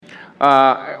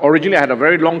Originally, I had a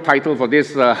very long title for this,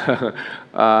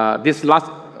 this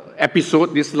last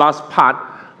episode, this last part.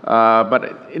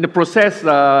 But in the process,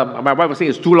 my wife was saying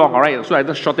it's too long, all right? So I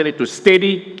just shortened it to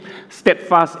steady,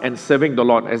 steadfast, and serving the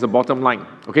Lord as the bottom line,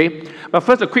 okay? But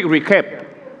first, a quick recap.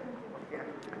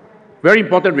 Very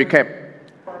important recap.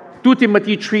 2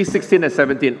 Timothy 3:16 and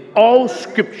 17. All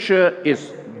scripture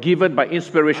is given by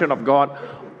inspiration of God.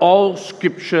 All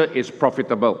scripture is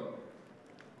profitable.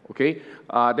 Okay?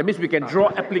 That means we can draw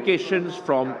applications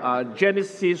from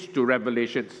Genesis to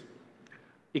Revelations.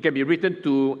 It can be written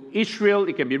to Israel,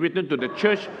 it can be written to the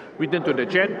church, written to the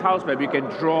Gentiles, but we can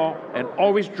draw and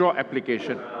always draw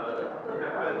application.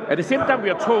 At the same time, we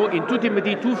are told in 2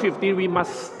 Timothy 2:15, we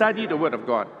must study the Word of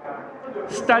God.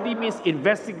 Study means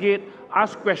investigate,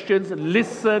 ask questions,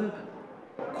 listen,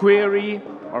 query,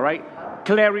 all right,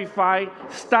 clarify,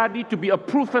 study to be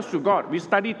approved first to God. We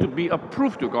study to be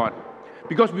approved to God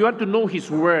because we want to know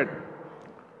His Word,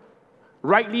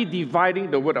 rightly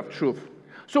dividing the word of truth.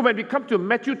 So when we come to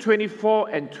Matthew 24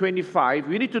 and 25,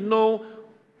 we need to know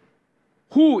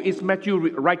who is Matthew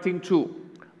writing to.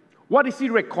 What is he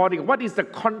recording? What is the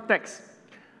context?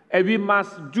 And we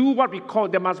must do what we call,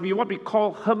 there must be what we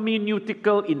call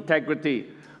hermeneutical integrity.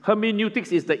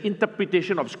 Hermeneutics is the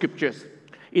interpretation of scriptures.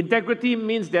 Integrity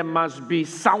means there must be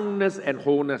soundness and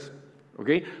wholeness.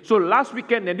 Okay? So last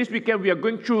weekend and this weekend, we are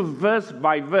going through verse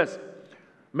by verse,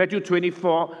 Matthew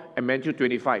 24 and Matthew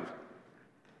 25.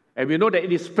 And we know that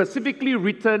it is specifically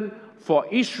written for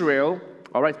Israel,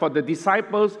 all right, for the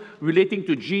disciples relating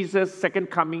to Jesus' second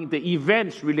coming, the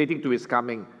events relating to his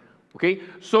coming. Okay?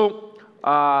 So,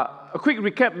 a quick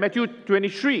recap, Matthew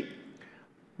 23.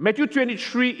 Matthew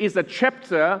 23 is a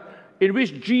chapter in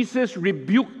which Jesus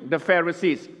rebuked the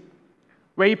Pharisees,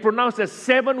 where he pronounced the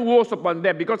 7 woes upon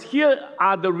them, because here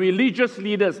are the religious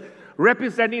leaders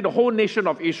representing the whole nation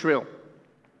of Israel.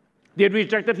 They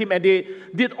rejected him and they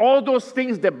did all those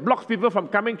things that blocks people from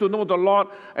coming to know the Lord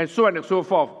and so on and so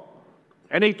forth.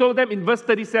 And he told them in verse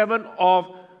 37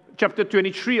 of chapter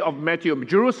 23 of Matthew,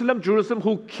 Jerusalem, Jerusalem,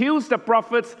 who kills the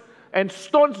prophets and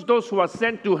stones those who are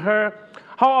sent to her.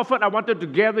 How often I wanted to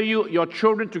gather you, your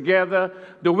children together,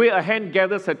 the way a hen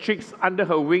gathers her chicks under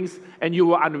her wings, and you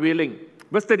were unwilling.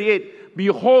 Verse 38,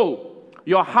 behold,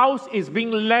 your house is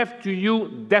being left to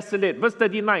you desolate. Verse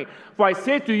 39, for I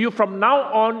say to you, from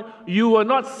now on, you will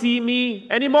not see me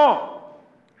anymore,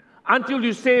 until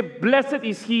you say, blessed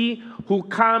is he who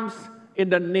comes in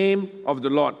the name of the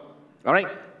Lord. All right?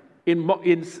 In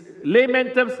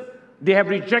layman terms, they have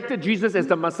rejected Jesus as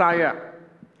the Messiah.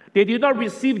 They did not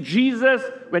receive Jesus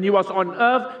when he was on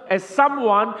earth as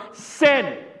someone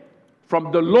sent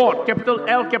from the Lord. Capital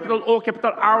L, capital O,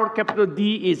 capital R, capital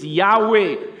D is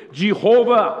Yahweh,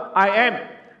 Jehovah, I am.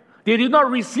 They did not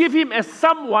receive him as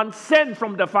someone sent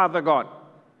from the Father God.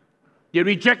 They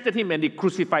rejected him and they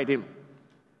crucified him.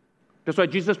 That's why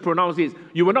Jesus pronounced this.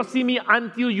 You will not see me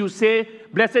until you say,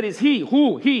 blessed is he.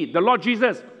 Who? He, the Lord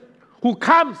Jesus, who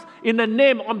comes in the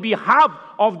name on behalf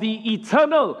of the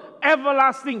eternal,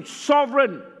 everlasting,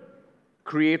 sovereign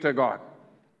Creator God.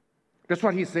 That's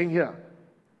what he's saying here.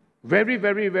 Very,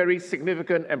 very, very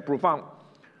significant and profound.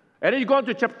 And then you go on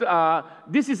to chapter,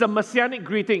 this is a messianic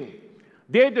greeting.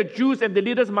 They, the Jews and the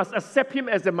leaders, must accept him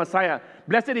as the Messiah.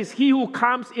 Blessed is he who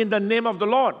comes in the name of the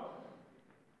Lord.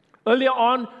 Earlier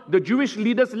on, the Jewish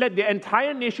leaders led the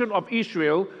entire nation of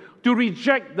Israel to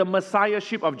reject the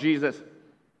messiahship of Jesus.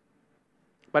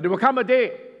 But there will come a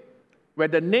day where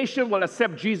the nation will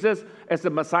accept Jesus as the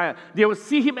Messiah. They will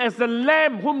see him as the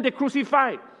Lamb whom they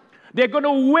crucified. They're going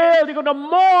to wail, they're going to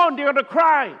mourn, they're going to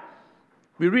cry.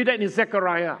 We read that in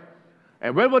Zechariah.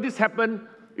 And when will this happen?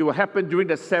 It will happen during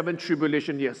the 7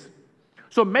 tribulation years.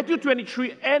 So Matthew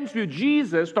 23 ends with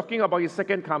Jesus talking about his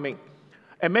second coming.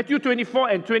 And Matthew 24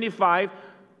 and 25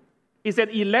 is an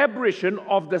elaboration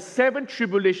of the 7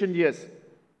 tribulation years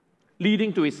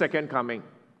leading to his second coming.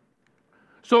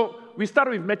 So we start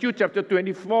with Matthew chapter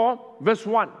 24, verse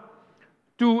 1,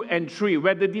 2, and 3,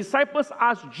 where the disciples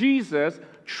asked Jesus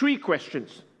 3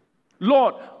 questions.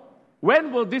 Lord,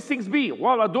 when will these things be?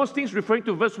 What are those things referring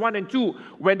to verse 1 and 2?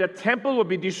 When the temple will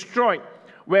be destroyed,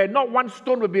 where not one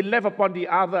stone will be left upon the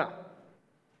other.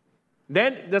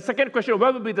 Then the second question,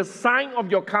 what will be the sign of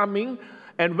your coming?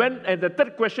 And the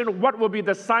third question, what will be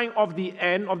the sign of the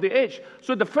end of the age?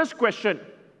 So the first question,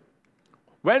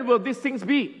 when will these things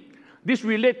be? This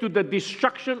relates to the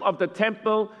destruction of the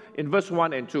temple in verse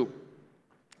 1 and 2.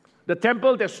 The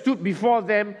temple that stood before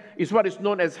them is what is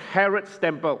known as Herod's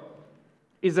temple.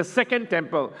 It's the second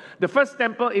temple. The first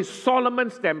temple is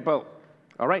Solomon's temple.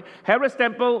 All right? Herod's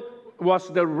temple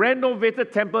was the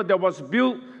renovated temple that was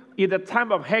built in the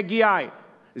time of Haggai,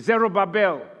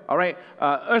 Zerubbabel, all right,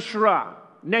 Ezra,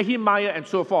 Nehemiah, and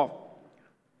so forth.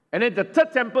 And then the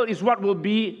third temple is what will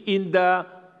be in the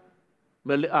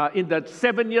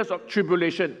 7 years of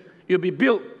tribulation. It will be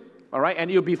built, all right,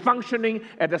 and it will be functioning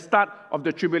at the start of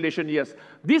the tribulation years.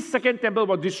 This second temple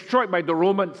was destroyed by the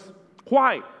Romans.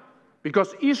 Why?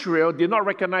 Because Israel did not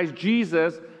recognize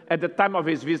Jesus at the time of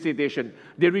his visitation.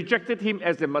 They rejected him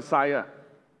as the Messiah.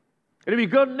 And we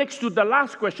go next to the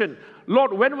last question.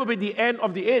 Lord, when will be the end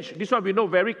of the age? This one we know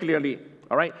very clearly,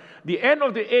 all right? The end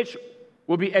of the age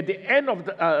will be at the end of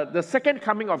the second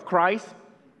coming of Christ,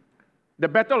 the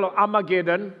battle of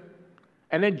Armageddon,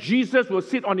 and then Jesus will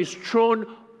sit on his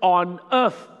throne on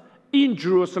earth in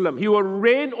Jerusalem. He will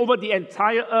reign over the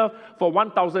entire earth for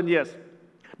 1,000 years.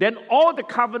 Then all the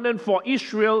covenant for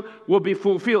Israel will be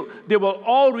fulfilled. They will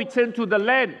all return to the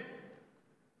land.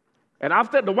 And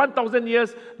after the 1,000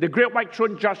 years, the great white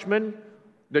throne judgment,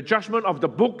 the judgment of the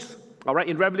books, all right,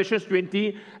 in Revelation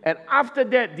 20, and after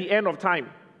that, the end of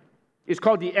time. It's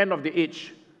called the end of the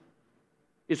age.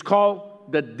 It's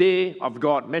called the day of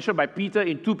God, mentioned by Peter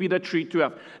in 2 Peter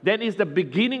 3:12. Then is the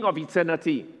beginning of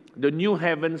eternity, the new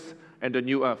heavens and the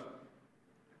new earth.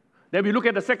 Then we look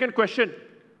at the second question.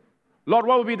 Lord,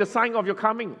 what will be the sign of your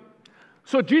coming?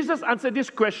 So Jesus answered this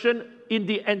question in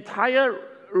the entire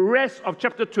rest of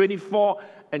chapter 24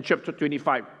 and chapter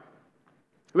 25,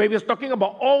 where he was talking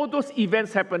about all those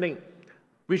events happening,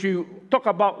 which we talked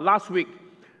about last week.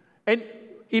 And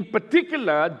in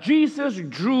particular, Jesus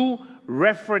drew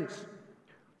reference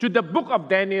to the book of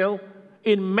Daniel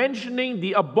in mentioning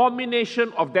the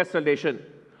abomination of desolation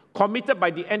committed by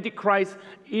the Antichrist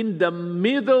in the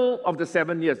middle of the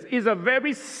 7 years. It's a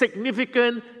very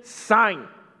significant sign.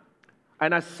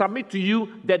 And I submit to you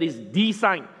that is the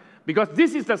sign. Because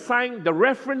this is the sign, the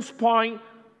reference point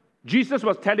Jesus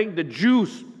was telling the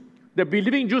Jews, the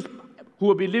believing Jews who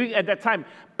will be living at that time.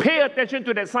 Pay attention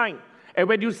to that sign. And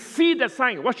when you see the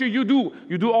sign, what should you do?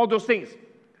 You do all those things.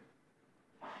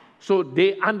 So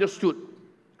they understood.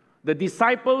 The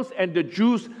disciples and the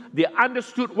Jews, they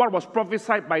understood what was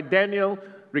prophesied by Daniel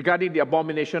regarding the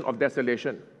abomination of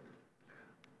desolation.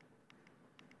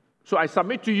 So I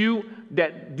submit to you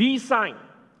that the sign,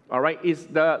 all right, is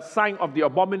the sign of the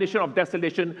abomination of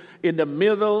desolation in the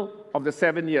middle of the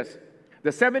 7 years.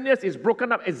 The 7 years is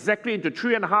broken up exactly into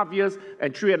 3.5 years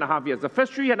and 3.5 years. The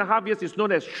first 3.5 years is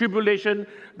known as tribulation.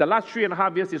 The last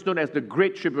 3.5 years is known as the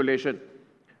Great Tribulation.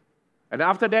 And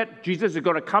after that, Jesus is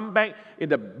going to come back in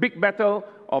the big battle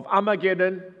of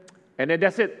Armageddon, and then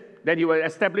that's it. Then he will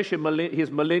establish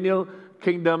his millennial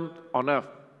kingdom on earth.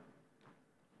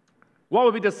 What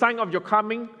will be the sign of your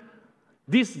coming?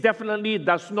 This definitely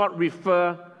does not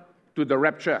refer to the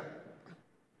rapture.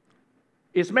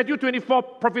 Is Matthew 24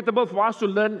 profitable for us to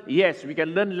learn? Yes, we can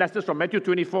learn lessons from Matthew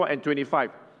 24 and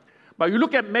 25. But you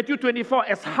look at Matthew 24,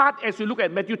 as hard as you look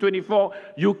at Matthew 24,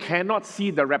 you cannot see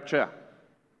the rapture.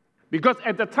 Because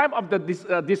at the time of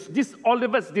this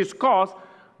Olivet discourse,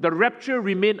 the rapture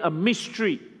remained a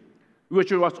mystery,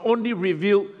 which was only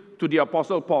revealed to the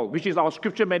Apostle Paul, which is our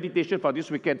scripture meditation for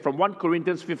this weekend from 1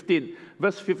 Corinthians 15,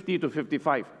 verse 50 to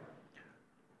 55.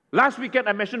 Last weekend,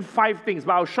 I mentioned 5 things,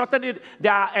 but I'll shorten it.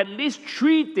 There are at least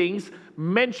 3 things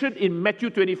mentioned in Matthew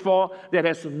 24 that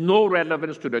has no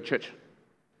relevance to the church.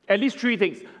 At least 3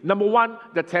 things. Number 1,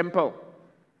 the temple.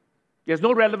 There's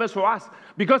no relevance for us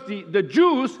because the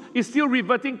Jews is still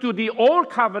reverting to the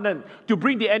old covenant to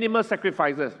bring the animal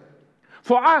sacrifices.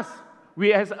 For us, we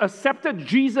have accepted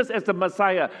Jesus as the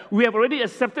Messiah. We have already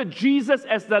accepted Jesus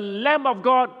as the Lamb of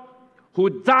God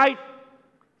who died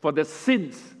for the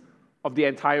sins of the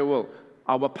entire world,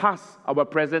 our past, our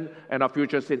present, and our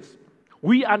future sins.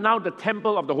 We are now the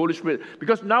temple of the Holy Spirit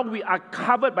because now we are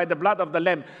covered by the blood of the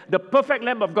Lamb, the perfect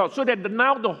Lamb of God, so that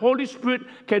now the Holy Spirit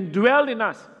can dwell in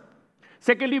us.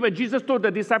 Secondly, when Jesus told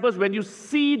the disciples, when you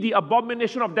see the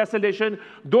abomination of desolation,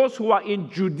 those who are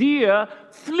in Judea,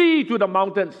 flee to the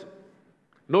mountains.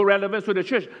 No relevance to the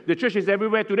church. The church is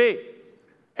everywhere today.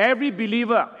 Every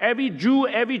believer, every Jew,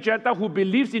 every Gentile who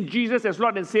believes in Jesus as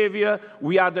Lord and Savior,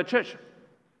 we are the church.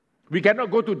 We cannot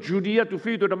go to Judea to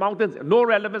flee to the mountains. No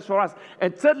relevance for us.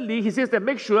 And thirdly, he says that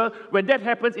make sure when that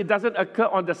happens, it doesn't occur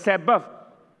on the Sabbath.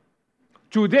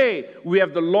 Today, we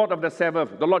have the Lord of the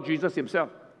Sabbath, the Lord Jesus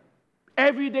himself.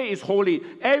 Every day is holy.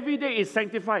 Every day is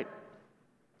sanctified.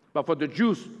 But for the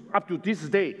Jews, up to this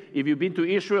day, if you've been to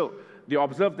Israel, they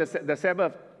observe the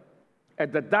Sabbath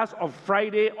at the dusk of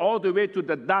Friday all the way to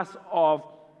the dusk of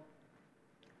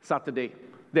Saturday.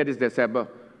 That is the Sabbath,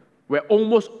 where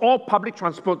almost all public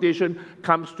transportation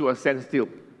comes to a standstill.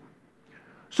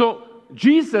 So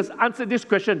Jesus answered this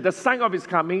question, the sign of his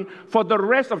coming, for the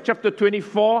rest of chapter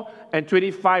 24 and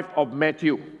 25 of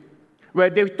Matthew. where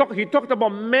he talked about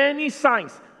many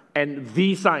signs and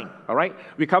the sign, all right?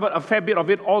 We covered a fair bit of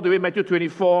it all the way, Matthew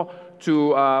 24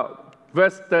 to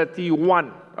verse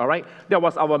 31, all right? That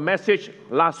was our message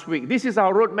last week. This is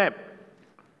our roadmap.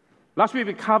 Last week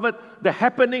we covered the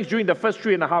happenings during the first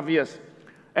 3.5 years,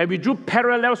 and we drew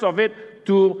parallels of it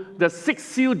to the 6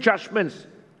 seal judgments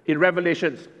in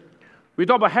Revelations. We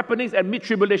talk about happenings and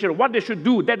mid-tribulation, what they should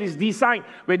do. That is the sign.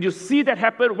 When you see that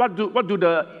happen, what do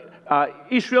the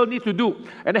Israel need to do?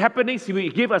 And the happenings, we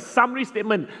gave a summary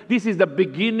statement. This is the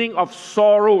beginning of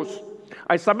sorrows.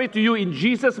 I submit to you, in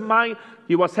Jesus' mind,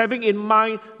 he was having in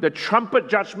mind the trumpet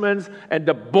judgments and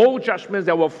the bowl judgments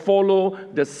that will follow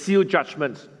the seal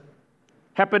judgments.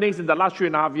 Happenings in the last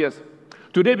 3.5 years.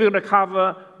 Today we're going to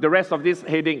cover the rest of these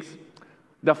headings.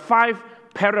 The 5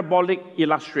 parabolic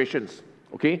illustrations.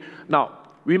 Okay? Now,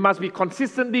 we must be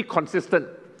consistently consistent.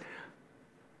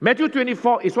 Matthew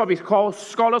 24 is what we call,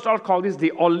 scholars all call this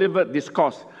the Olivet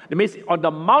Discourse. It means on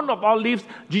the Mount of Olives,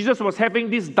 Jesus was having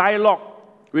this dialogue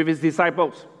with his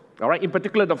disciples. All right? In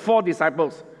particular, the 4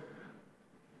 disciples.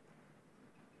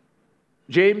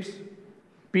 James,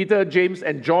 Peter, James,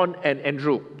 and John, and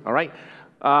Andrew. All right?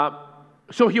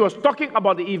 So he was talking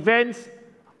about the events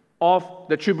of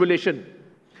the tribulation.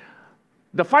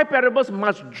 The 5 parables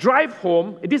must drive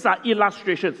home, these are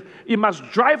illustrations, it must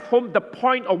drive home the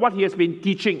point of what he has been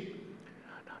teaching.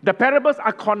 The parables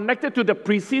are connected to the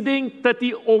preceding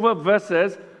 30 over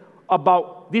verses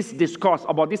about this discourse,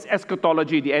 about this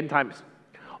eschatology, the end times.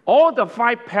 All the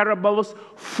 5 parables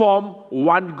form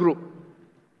one group.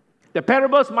 The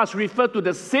parables must refer to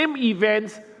the same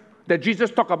events that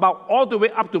Jesus talked about all the way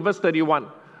up to verse 31.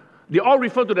 They all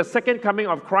refer to the second coming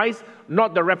of Christ,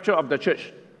 not the rapture of the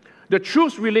church. The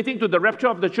truths relating to the rapture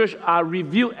of the church are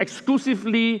revealed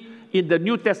exclusively in the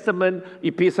New Testament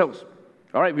epistles.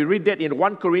 All right, we read that in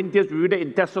 1 Corinthians, we read that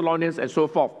in Thessalonians, and so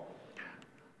forth.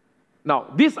 Now,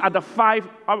 these are the 5,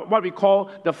 what we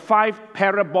call the 5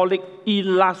 parabolic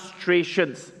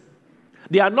illustrations.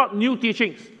 They are not new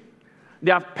teachings.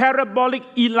 They are parabolic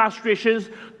illustrations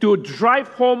to drive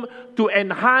home, to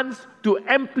enhance, to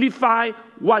amplify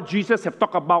what Jesus have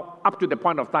talked about up to the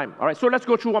point of time. All right, so let's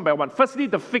go through one by one. Firstly,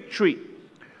 the fig tree.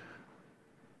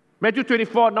 Matthew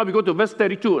 24, now we go to verse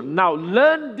 32. Now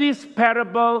learn this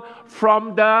parable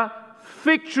from the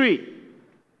fig tree.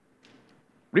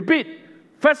 Repeat.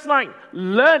 First line,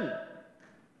 learn.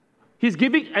 He's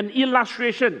giving an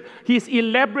illustration. He's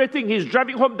elaborating. He's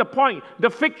driving home the point.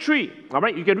 The fig tree. All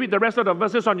right, you can read the rest of the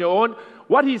verses on your own.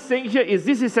 What he's saying here is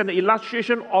this is an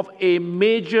illustration of a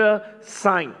major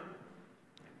sign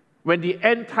when the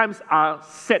end times are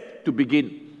set to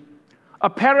begin.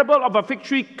 A parable of a fig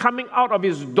tree coming out of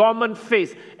its dormant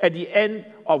phase at the end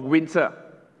of winter.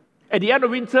 At the end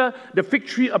of winter, the fig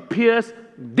tree appears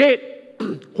dead.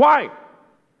 Why?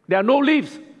 There are no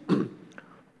leaves.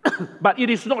 But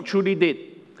it is not truly dead,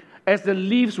 as the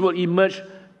leaves will emerge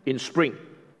in spring.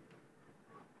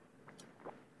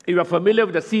 If you are familiar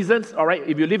with the seasons, all right,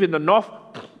 if you live in the north,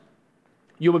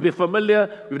 you will be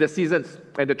familiar with the seasons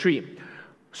and the tree.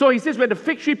 So he says when the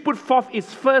fig tree put forth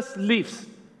its first leaves,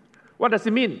 what does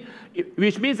it mean?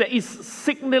 Which means that it's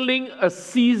signaling a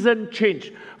season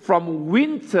change from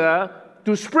winter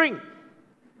to spring.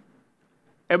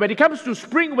 And when it comes to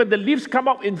spring, when the leaves come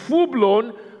out in full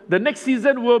blown, the next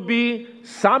season will be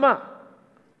summer,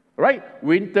 right?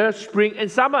 Winter, spring, and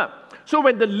summer. So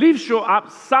when the leaves show up,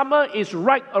 summer is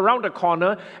right around the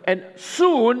corner, and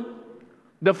soon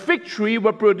the fig tree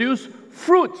will produce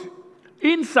fruit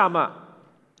in summer.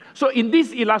 So in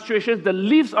these illustrations, the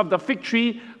leaves of the fig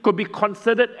tree could be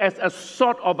considered as a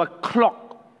sort of a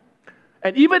clock.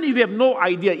 And even if you have no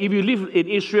idea, if you live in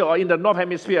Israel or in the North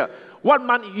Hemisphere, what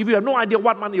month, if you have no idea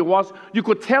what month it was, you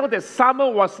could tell that summer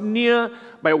was near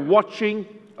by watching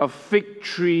a fig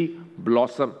tree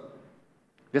blossom.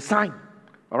 The sign,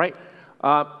 all right?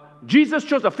 Jesus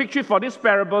chose a fig tree for this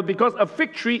parable because a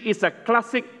fig tree is a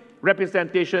classic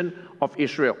representation of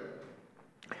Israel.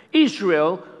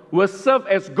 Israel will serve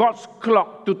as God's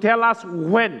clock to tell us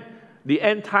when the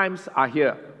end times are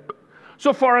here.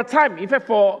 So for a time, in fact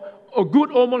for a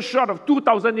good almost short of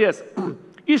 2,000 years,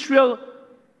 Israel.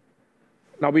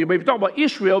 Now, when we talk about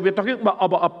Israel, we're talking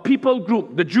about a people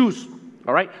group, the Jews,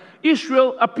 all right?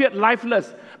 Israel appeared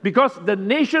lifeless because the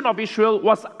nation of Israel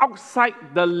was outside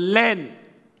the land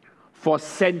for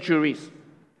centuries.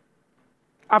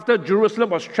 After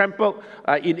Jerusalem was trampled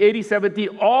in AD 70,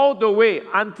 all the way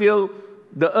until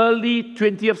the early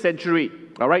 20th century,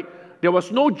 all right? There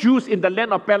was no Jews in the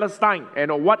land of Palestine,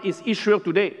 and what is Israel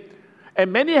today?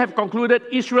 And many have concluded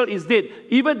Israel is dead.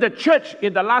 Even the church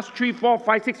in the last 3, 4,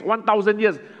 5, 6, 1,000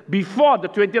 years before the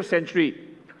 20th century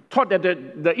thought that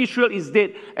the Israel is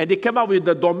dead, and they came up with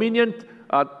the dominion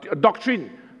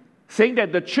doctrine, saying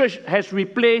that the church has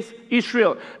replaced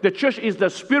Israel. The church is the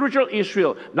spiritual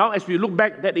Israel. Now, as we look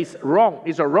back, that is wrong.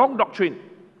 It's a wrong doctrine.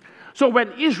 So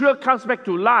when Israel comes back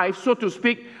to life, so to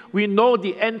speak, we know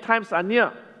the end times are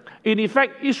near. In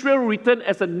effect, Israel returned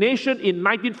as a nation in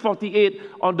 1948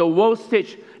 on the world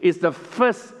stage is the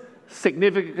first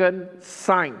significant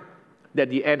sign that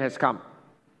the end has come.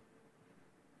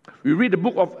 We read the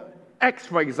book of Acts,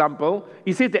 for example.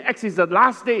 It says that Acts is the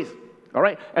last days. All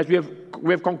right, as we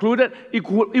have concluded, it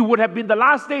would have been the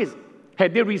last days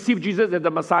had they received Jesus as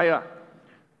the Messiah.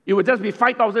 It would just be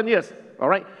 5,000 years. All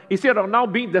right, instead of now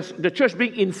being the church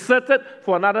being inserted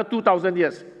for another 2,000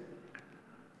 years.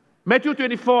 Matthew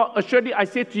 24, assuredly I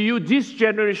say to you, this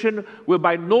generation will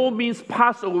by no means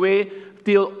pass away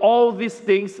till all these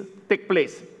things take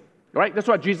place. All right, that's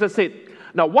what Jesus said.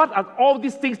 Now, what are all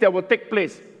these things that will take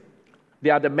place?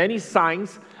 There are the many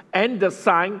signs, and the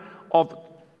sign of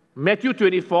Matthew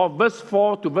 24, verse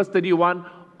 4 to verse 31,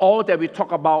 all that we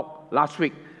talked about last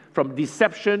week, from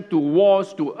deception to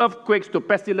wars to earthquakes to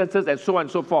pestilences and so on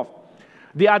and so forth.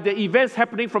 They are the events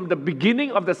happening from the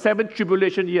beginning of the 7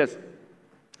 tribulation years,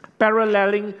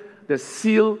 paralleling the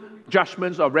seal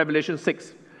judgments of Revelation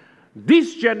 6.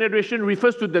 This generation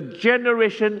refers to the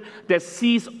generation that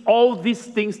sees all these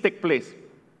things take place.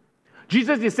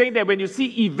 Jesus is saying that when you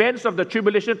see events of the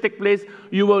tribulation take place,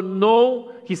 you will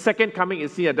know his second coming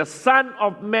is here. The Son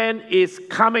of Man is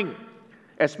coming,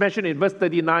 as mentioned in verse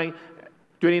 39,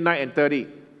 29, and 30.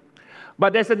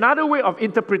 But there's another way of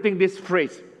interpreting this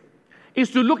phrase,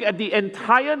 is to look at the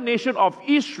entire nation of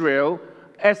Israel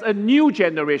as a new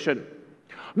generation,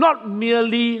 not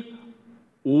merely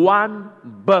one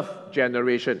birth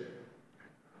generation.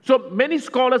 So many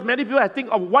scholars, many people, I think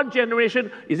of one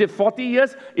generation. Is it 40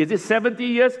 years? Is it 70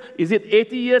 years? Is it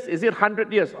 80 years? Is it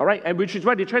 100 years? All right, and which is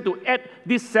why they try to add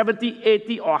this 70,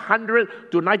 80, or 100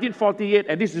 to 1948,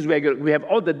 and this is where we have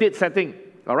all the date setting.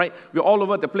 All right, we're all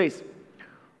over the place.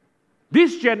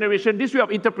 This generation, this way of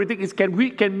interpreting is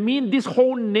can mean this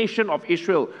whole nation of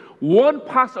Israel won't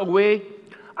pass away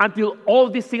until all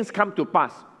these things come to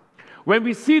pass. When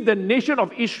we see the nation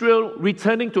of Israel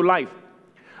returning to life,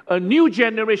 a new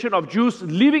generation of Jews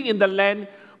living in the land,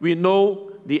 we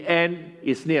know the end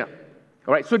is near.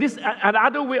 All right, so this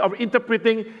another way of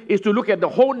interpreting is to look at the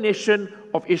whole nation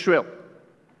of Israel.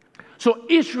 So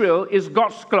Israel is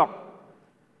God's clock,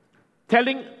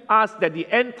 telling us that the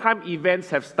end time events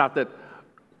have started.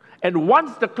 And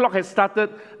once the clock has started,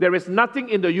 there is nothing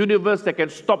in the universe that can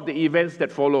stop the events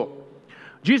that follow.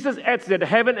 Jesus adds that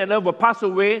heaven and earth will pass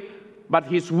away, but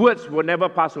his words will never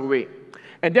pass away.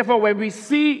 And therefore, when we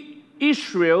see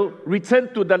Israel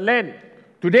return to the land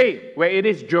today, where it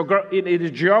is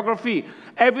geography,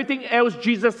 everything else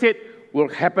Jesus said will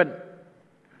happen.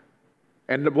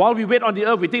 And while we wait on the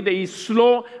earth, we think that it's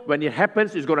slow. When it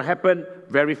happens, it's going to happen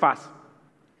very fast.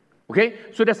 Okay?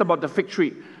 So that's about the fig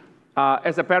tree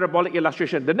as a parabolic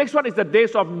illustration. The next one is the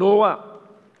days of Noah.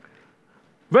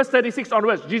 Verse 36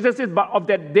 onwards, Jesus says, but of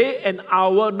that day and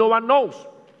hour no one knows.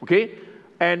 Okay?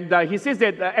 And he says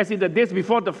that as in the days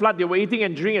before the flood, they were eating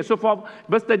and drinking and so forth.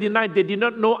 Verse 39, they did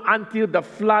not know until the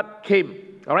flood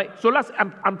came. All right? So let's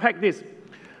unpack this.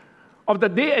 Of the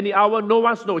day and the hour, no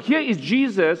one knows. Here is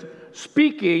Jesus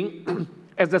speaking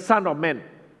as the Son of Man.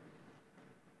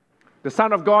 The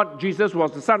Son of God, Jesus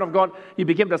was the Son of God. He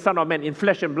became the Son of Man in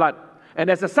flesh and blood. And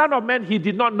as the Son of Man, he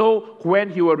did not know when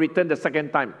he will return the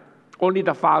second time. Only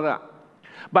the Father.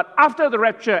 But after the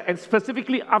rapture, and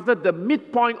specifically after the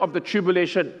midpoint of the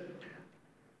tribulation,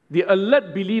 the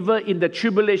alert believer in the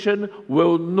tribulation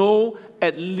will know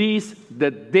at least the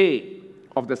day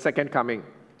of the second coming.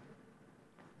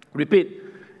 Repeat,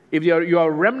 if you are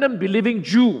a remnant believing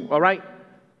Jew, all right,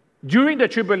 during the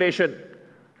tribulation,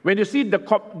 when you see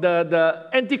the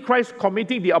Antichrist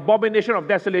committing the abomination of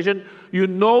desolation, you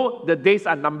know the days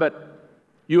are numbered.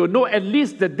 You will know at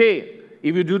least the day.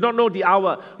 If you do not know the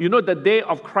hour, you know the day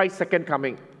of Christ's second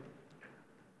coming.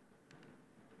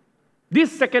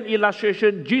 This second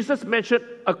illustration, Jesus mentioned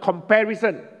a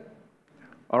comparison.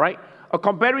 All right? A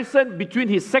comparison between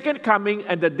his second coming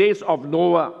and the days of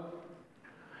Noah.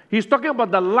 He's talking about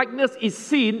the likeness is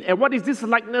seen, and what is this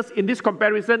likeness in this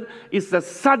comparison? Is the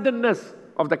suddenness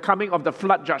of the coming of the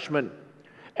flood judgment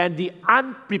and the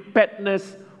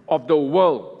unpreparedness of the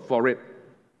world for it.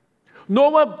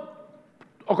 Noah,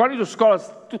 according to scholars,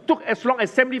 took as long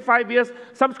as 75 years.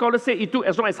 Some scholars say it took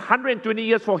as long as 120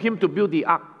 years for him to build the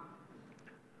ark.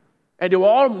 And they were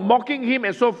all mocking him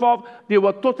and so forth. They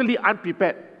were totally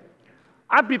unprepared.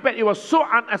 Unprepared, it was so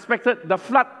unexpected. The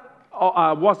flood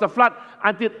was the flood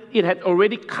until it had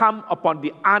already come upon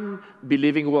the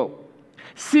unbelieving world.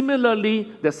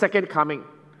 Similarly, the second coming,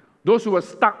 those who were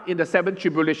stuck in the 7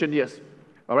 tribulation years.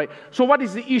 All right. So what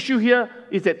is the issue here?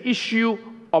 It's an issue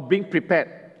of being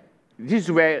prepared. This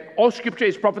is where all scripture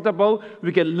is profitable.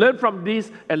 We can learn from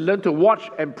this and learn to watch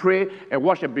and pray and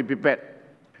watch and be prepared.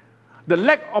 The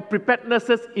lack of preparedness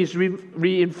is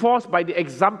reinforced by the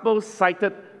examples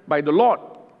cited by the Lord.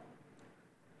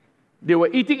 They were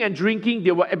eating and drinking.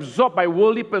 They were absorbed by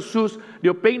worldly pursuits. They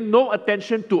were paying no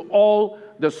attention to all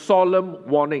the solemn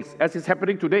warnings, as is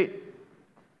happening today.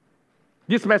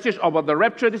 This message about the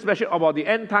rapture, this message about the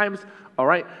end times, all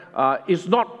right, is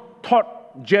not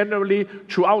taught generally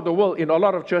throughout the world in a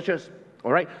lot of churches,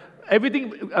 all right?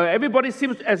 Everybody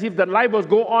seems as if the life will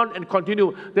go on and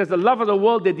continue. There's the love of the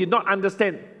world they did not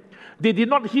understand. They did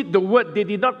not heed the word. They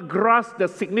did not grasp the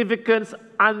significance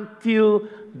until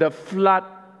the flood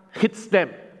hits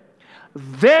them.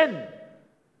 Then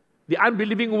the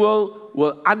unbelieving world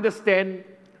will understand,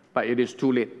 but it is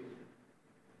too late.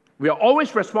 We are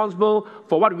always responsible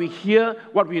for what we hear,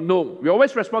 what we know. We're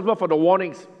always responsible for the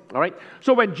warnings, all right?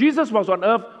 So when Jesus was on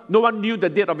earth, no one knew the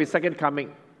date of his second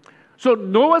coming. So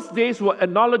Noah's days were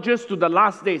analogous to the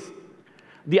last days.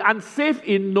 The unsaved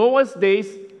in Noah's days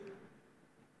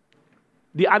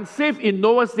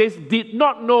did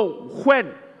not know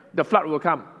when the flood will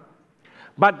come.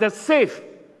 But the saved,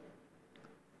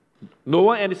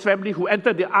 Noah and his family who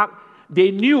entered the ark, they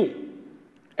knew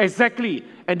exactly,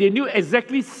 and they knew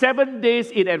exactly 7 days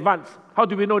in advance. How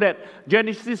do we know that?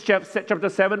 Genesis chapter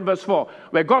 7 verse 4,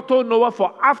 where God told Noah,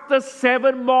 for after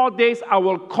 7 more days I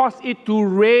will cause it to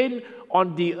rain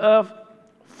on the earth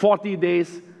 40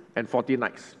 days and 40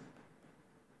 nights.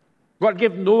 God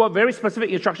gave Noah very specific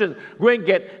instructions. Go and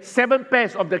get 7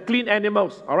 pairs of the clean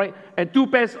animals, all right, and 2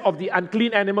 pairs of the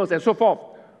unclean animals, and so forth.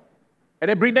 And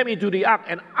then bring them into the ark.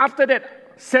 And after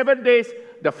that, 7 days,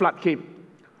 the flood came.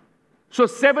 So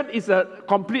 7 is a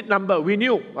complete number. We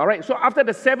knew, all right. So after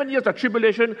the 7 years of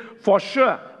tribulation, for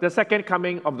sure, the second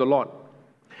coming of the Lord.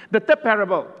 The third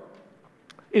parable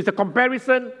is the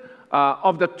comparison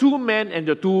of the 2 men and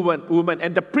the 2 women.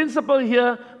 And the principle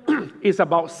here is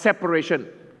about separation.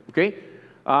 Okay?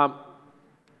 And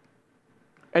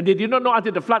they did not know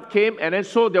until the flood came, and then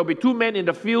so there will be 2 men in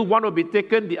the field, one will be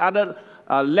taken, the other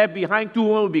left behind, 2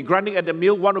 will be grinding at the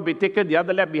mill, one will be taken, the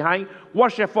other left behind.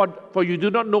 Watch therefore, for you do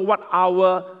not know what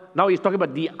hour, now he's talking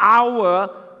about the hour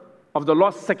of the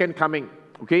Lord's second coming.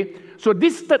 Okay? So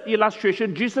this third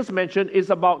illustration Jesus mentioned is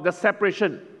about the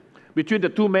separation between the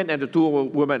 2 men and the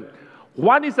 2 women.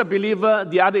 One is a believer,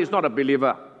 the other is not a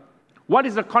believer. What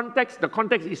is the context? The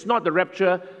context is not the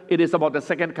rapture, it is about the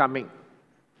second coming.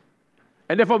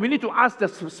 And therefore, we need to ask the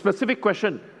specific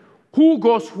question, who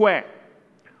goes where?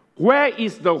 Where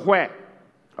is the where?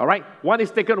 All right? One is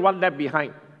taken, one left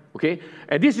behind. Okay?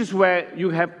 And this is where you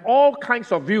have all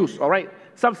kinds of views. All right?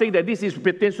 Some say that this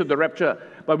pertains to the rapture.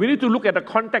 But we need to look at the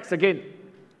context again.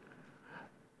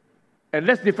 And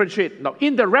let's differentiate. Now,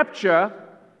 in the rapture,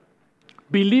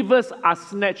 believers are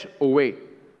snatched away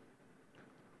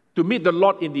to meet the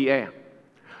Lord in the air.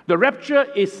 The rapture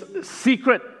is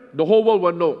secret. The whole world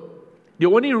will know.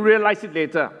 You only realize it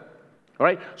later. All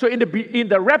right? So in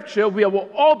the rapture, we will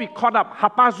all be caught up.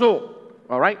 Hapazo.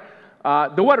 All right?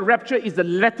 The word rapture is the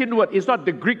Latin word. It's not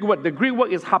the Greek word. The Greek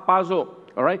word is hapazo.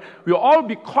 All right? We will all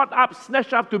be caught up,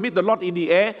 snatched up to meet the Lord in the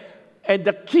air. And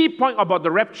the key point about the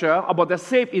rapture, about the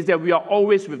saved, is that we are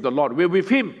always with the Lord. We're with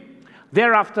Him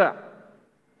thereafter.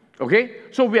 Okay?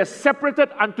 So we are separated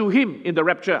unto Him in the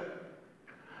rapture.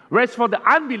 Whereas for the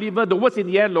unbeliever, the words in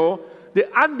yellow,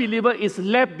 the unbeliever is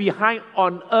left behind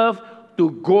on earth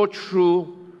to go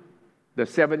through the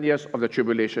 7 years of the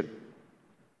tribulation,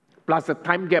 plus the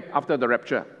time gap after the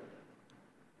rapture.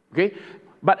 Okay?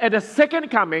 But at the second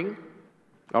coming,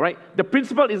 all right, the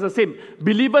principle is the same.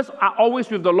 Believers are always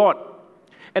with the Lord.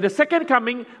 At the second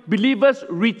coming, believers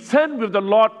return with the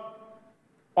Lord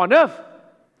on earth,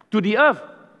 to the earth,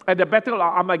 at the battle of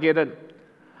Armageddon.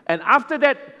 And after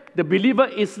that, the believer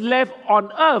is left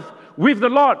on earth with the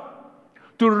Lord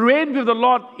to reign with the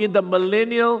Lord in the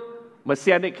millennial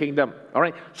Messianic kingdom. All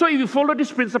right. So if you follow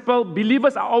this principle,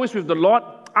 believers are always with the Lord.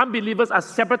 Unbelievers are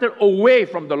separated away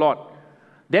from the Lord.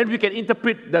 Then we can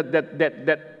interpret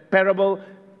that parable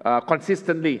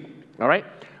consistently. All right.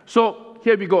 So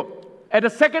here we go. At the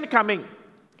second coming,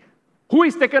 who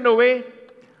is taken away?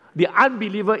 The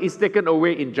unbeliever is taken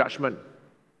away in judgment.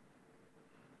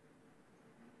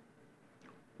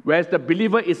 Whereas the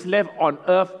believer is left on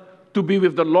earth to be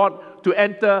with the Lord, to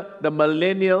enter the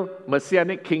millennial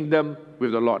Messianic kingdom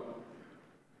with the Lord.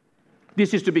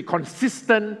 This is to be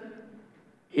consistent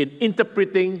in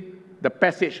interpreting the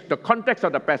passage, the context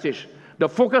of the passage, the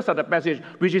focus of the passage,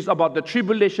 which is about the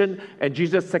tribulation and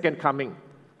Jesus' second coming.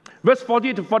 Verse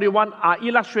 40 to 41 are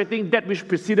illustrating that which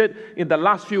preceded in the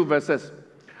last few verses.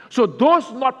 So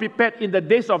those not prepared in the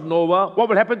days of Noah, what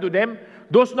will happen to them?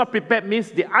 Those not prepared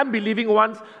means the unbelieving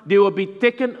ones, they will be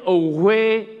taken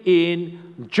away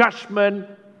in judgment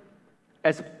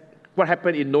as what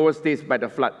happened in Noah's days by the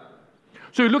flood.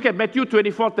 So you look at Matthew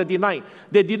 24:39.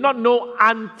 They did not know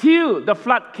until the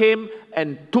flood came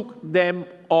and took them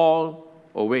all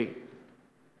away.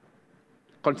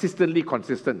 Consistently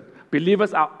consistent.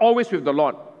 Believers are always with the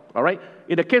Lord. All right?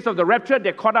 In the case of the rapture,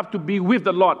 they're caught up to be with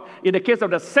the Lord. In the case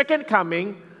of the second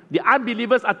coming, the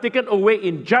unbelievers are taken away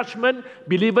in judgment.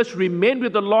 Believers remain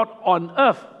with the Lord on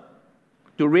earth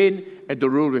to reign and to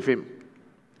rule with Him.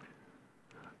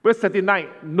 Verse 39,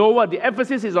 Noah, the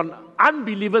emphasis is on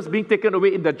unbelievers being taken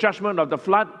away in the judgment of the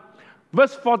flood.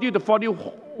 Verse 40 to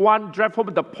 41 drive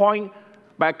home the point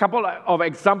by a couple of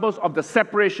examples of the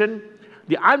separation.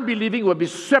 The unbelieving will be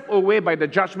swept away by the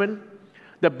judgment.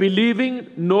 The believing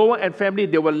Noah and family,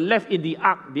 they were left in the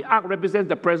ark. The ark represents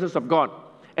the presence of God,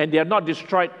 and they are not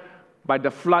destroyed by the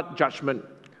flood judgment.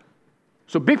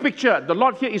 So big picture, the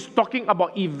Lord here is talking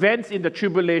about events in the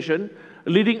tribulation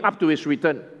leading up to His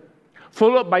return,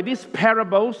 followed by these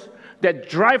parables that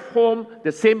drive home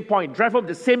the same point, drive home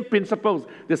the same principles,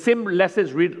 the same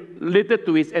lessons related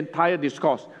to His entire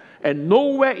discourse. And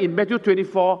nowhere in Matthew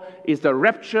 24 is the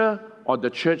rapture or the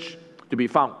church to be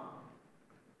found.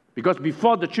 Because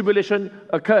before the tribulation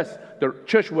occurs, the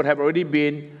church would have already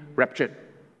been raptured.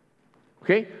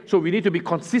 Okay? So we need to be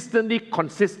consistently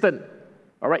consistent,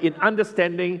 all right, in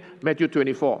understanding Matthew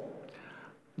 24.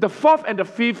 The fourth and the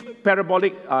fifth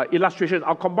parabolic illustration,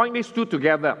 I'll combine these two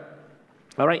together.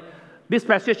 All right? This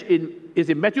passage is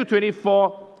in Matthew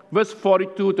 24, verse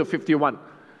 42 to 51.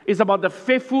 It's about the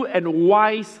faithful and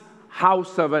wise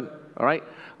house servant. All right?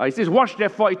 It says, watch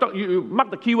therefore. You mark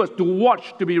the keywords, to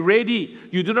watch, to be ready.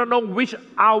 You do not know which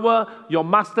hour your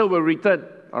master will return.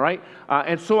 All right?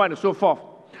 And so on and so forth.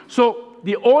 So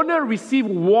the owner received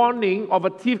warning of a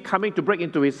thief coming to break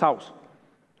into his house.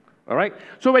 All right?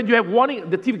 So when you have warning,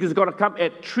 the thief is going to come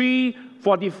at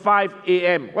 3:45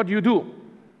 a.m. What do?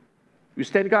 You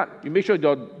stand guard. You make sure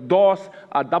your doors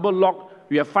are double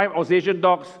locked. You have 5 Australian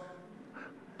dogs.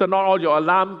 Turn on all your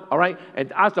alarm, all right?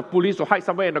 And ask the police to hide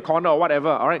somewhere in the corner or whatever,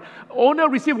 all right? Owner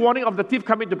received warning of the thief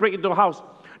coming to break into the house.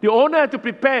 The owner had to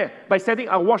prepare by setting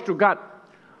a watch to guard.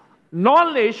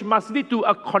 Knowledge must lead to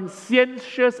a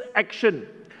conscientious action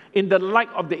in the light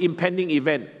of the impending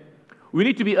event. We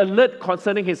need to be alert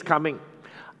concerning his coming.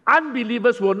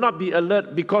 Unbelievers will not be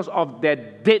alert because of their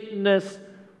deadness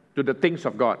to the things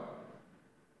of God.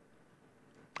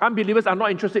 Unbelievers are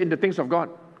not interested in the things of God.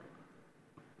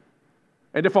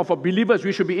 And therefore, for believers,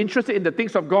 we should be interested in the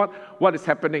things of God, what is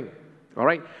happening. All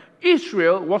right?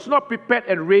 Israel was not prepared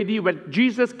and ready when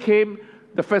Jesus came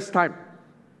the first time.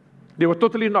 They were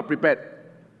totally not prepared.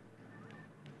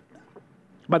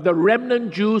 But the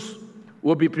remnant Jews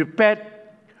will be prepared,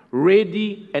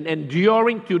 ready, and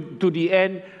enduring to the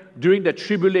end during the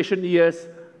tribulation years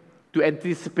to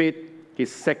anticipate His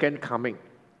second coming.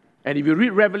 And if you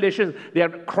read Revelation, they are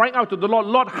crying out to the Lord,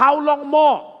 Lord, how long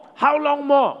more? How long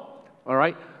more? All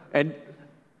right? And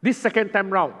this second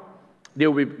time round, they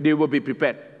will be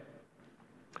prepared.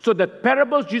 So the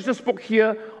parables Jesus spoke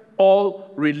here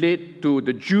all relate to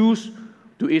the Jews,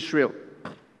 to Israel.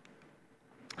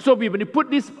 So when you put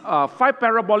these 5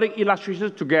 parabolic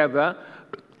illustrations together,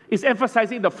 it's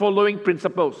emphasizing the following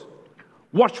principles.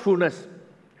 Watchfulness,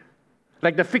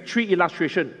 like the fig tree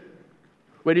illustration.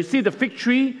 When you see the fig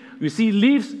tree, you see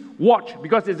leaves, watch,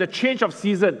 because there's a change of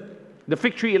season. The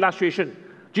fig tree illustration.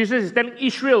 Jesus is telling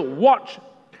Israel, watch.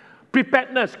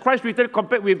 Preparedness. Christ's return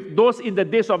compared with those in the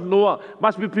days of Noah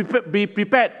must be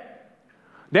prepared.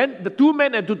 Then the 2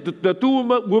 men and the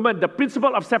 2 women, the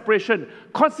principle of separation,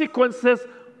 consequences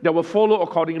that will follow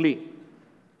accordingly.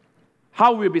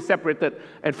 How we'll be separated.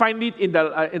 And finally, in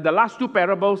the last 2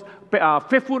 parables,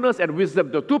 faithfulness and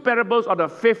wisdom. The 2 parables are the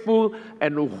faithful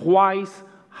and wise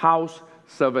house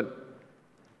servant.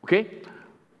 Okay?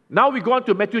 Now we go on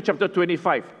to Matthew chapter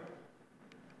 25.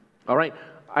 All right?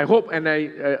 I hope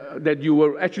that you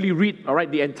will actually read, all right,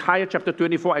 the entire chapter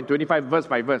 24 and 25 verse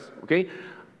by verse. Okay?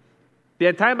 The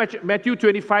entire Matthew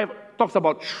 25 talks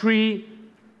about 3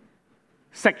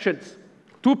 sections.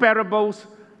 2 parables,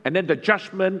 and then the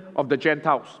judgment of the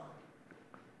Gentiles.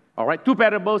 All right, 2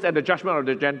 parables and the judgment of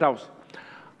the Gentiles.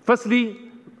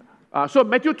 Firstly, so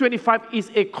Matthew 25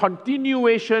 is a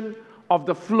continuation of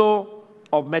the flow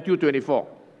of Matthew 24.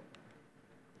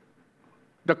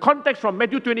 The context from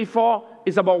Matthew 24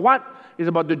 is about what? It's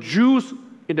about the Jews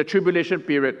in the tribulation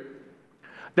period.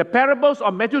 The parables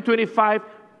of Matthew 25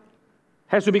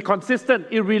 has to be consistent.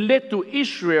 It relates to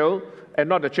Israel and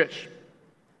not the church.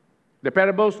 The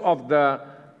parables of the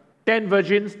 10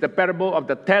 virgins, the parable of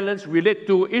the talents relate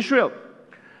to Israel.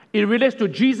 It relates to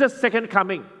Jesus' second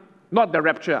coming, not the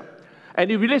rapture.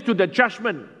 And it relates to the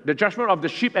judgment of the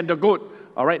sheep and the goat,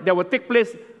 all right, that will take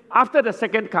place after the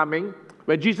second coming,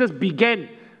 when Jesus began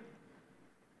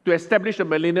to establish the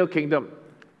millennial kingdom,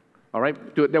 all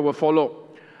right, that will follow.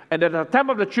 And at the time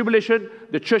of the tribulation,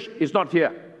 the church is not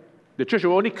here. The church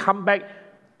will only come back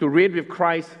to reign with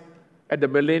Christ at the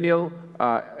millennial,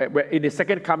 in the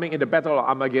second coming, in the battle of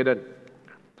Armageddon.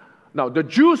 Now, the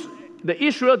Jews, the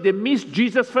Israel, they missed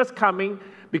Jesus' first coming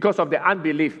because of their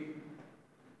unbelief.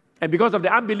 And because of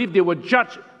their unbelief, they were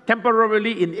judged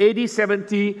temporarily in AD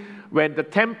 70 when the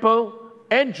temple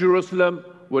and Jerusalem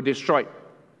were destroyed.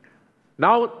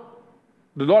 Now,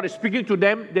 the Lord is speaking to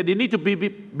them that they need to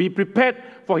be prepared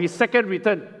for His second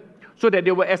return so that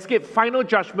they will escape final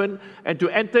judgment and to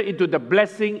enter into the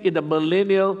blessing in the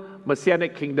millennial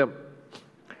Messianic kingdom.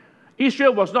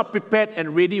 Israel was not prepared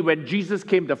and ready when Jesus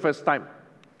came the first time.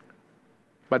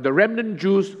 But the remnant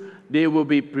Jews, they will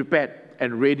be prepared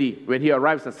and ready when He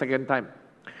arrives the second time.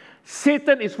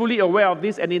 Satan is fully aware of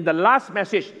this, and in the last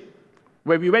message,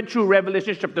 when we went through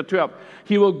Revelation chapter 12,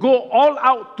 he will go all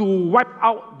out to wipe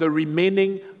out the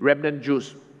remaining remnant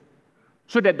Jews.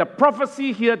 So that the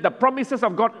prophecy here, the promises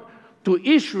of God to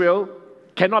Israel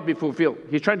cannot be fulfilled.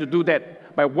 He's trying to do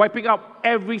that by wiping out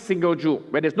every single Jew.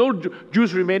 When there's no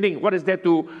Jews remaining, what is there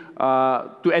to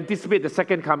anticipate the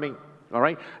second coming? All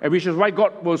right? And which is why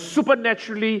God will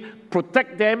supernaturally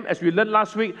protect them. As we learned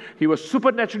last week, He will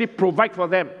supernaturally provide for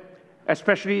them,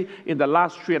 especially in the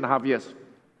last 3.5 years.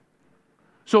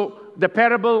 So, the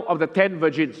parable of the 10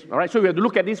 virgins. All right? So, we have to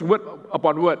look at this word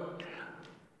upon word.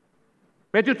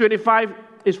 Matthew 25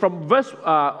 is from verse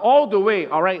all the way,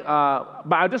 all right?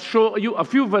 But I'll just show you a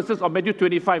few verses of Matthew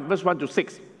 25, verse 1 to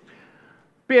 6.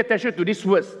 Pay attention to this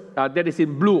verse that is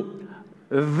in blue.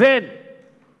 Then,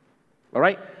 all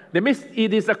right? That means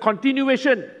it is a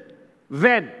continuation.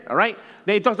 Then, all right?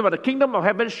 Then it talks about the kingdom of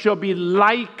heaven shall be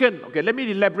likened. Okay, let me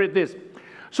elaborate this.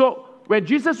 So, when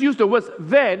Jesus used the words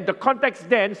then, the context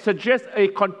then suggests a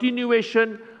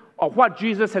continuation of what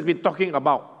Jesus has been talking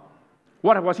about.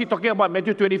 What was He talking about in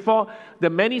Matthew 24? The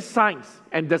many signs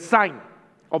and the sign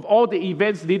of all the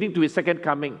events leading to His second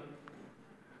coming.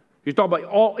 You talk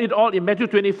about it all in Matthew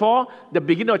 24, the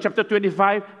beginning of chapter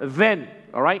 25, then,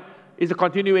 all right, is a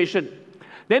continuation.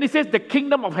 Then it says the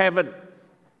kingdom of heaven.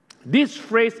 This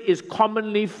phrase is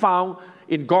commonly found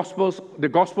in the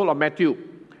Gospel of Matthew,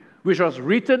 which was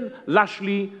written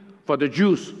largely for the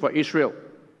Jews, for Israel.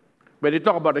 When they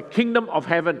talk about the kingdom of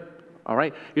heaven, all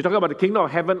right, you're talking about the kingdom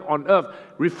of heaven on earth,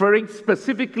 referring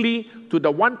specifically to the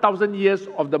 1,000 years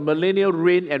of the millennial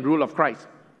reign and rule of Christ.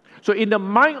 So in the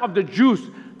mind of the Jews,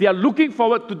 they are looking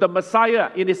forward to the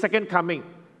Messiah in His second coming.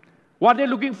 What they're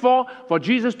looking for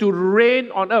Jesus to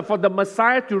reign on earth, for the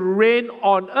Messiah to reign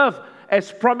on earth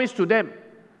as promised to them.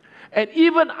 And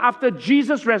even after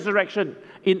Jesus' resurrection,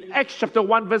 in Acts chapter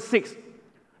 1, verse 6,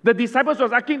 the disciples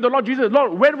was asking the Lord Jesus,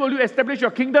 Lord, when will you establish your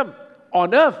kingdom?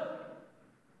 On earth.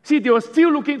 See, they were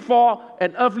still looking for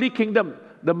an earthly kingdom,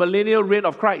 the millennial reign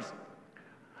of Christ.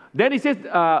 Then He says,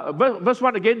 verse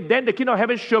 1 again, then the kingdom of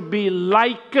heaven shall be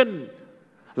likened.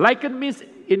 Likened means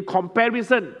in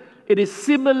comparison. It is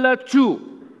similar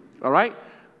to, all right?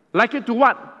 Likened to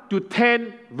what? To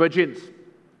 10 virgins.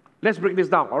 Let's break this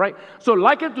down, all right? So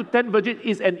likened to 10 virgins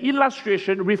is an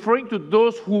illustration referring to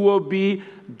those who will be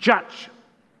judged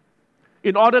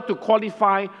in order to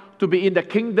qualify to be in the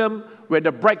kingdom when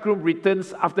the bridegroom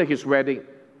returns after his wedding.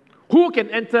 Who can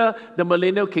enter the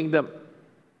millennial kingdom?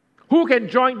 Who can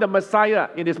join the Messiah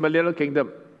in His millennial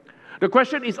kingdom? The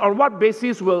question is, on what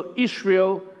basis will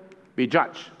Israel be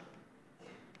judged?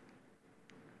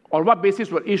 On what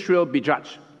basis will Israel be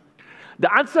judged?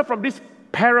 The answer from this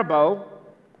parable,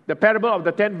 the parable of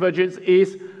the 10 virgins,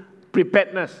 is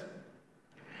preparedness.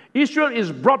 Israel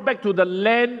is brought back to the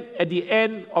land at the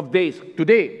end of days,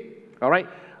 today, all right,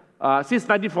 since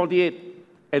 1948,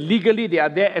 and legally they are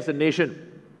there as a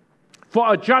nation,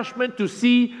 for a judgment to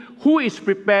see who is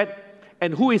prepared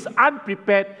and who is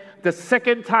unprepared the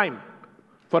second time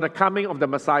for the coming of the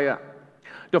Messiah.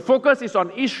 The focus is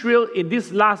on Israel in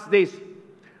these last days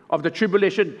of the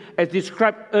tribulation, as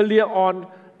described earlier on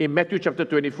in Matthew chapter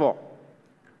 24.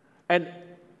 And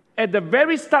at the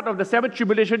very start of the 7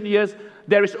 tribulation years,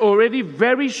 there is already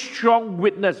very strong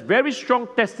witness, very strong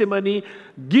testimony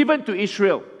given to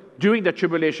Israel during the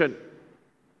tribulation.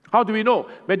 How do we know?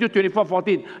 Matthew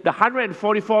 24:14, the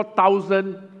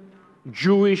 144,000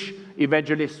 Jewish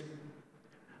evangelists.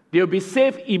 They'll be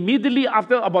saved immediately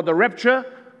after about the rapture,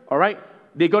 all right?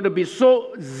 They're going to be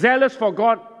so zealous for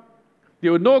God. They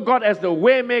will know God as the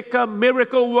waymaker,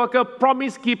 miracle worker,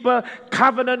 promise keeper,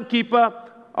 covenant keeper,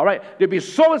 all right? They'll be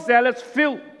so zealous,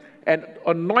 filled, and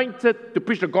anointed to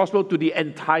preach the gospel to the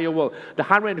entire world. The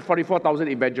 144,000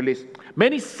 evangelists.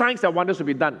 Many signs and wonders will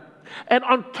be done. And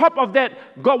on top of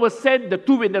that, God will send the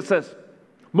two witnesses,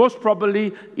 most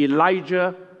probably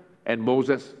Elijah and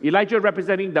Moses. Elijah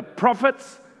representing the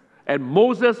prophets and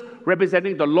Moses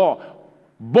representing the law.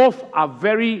 Both are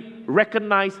very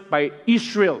recognized by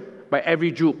Israel, by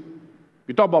every Jew.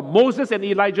 You talk about Moses and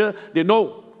Elijah, they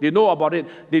know about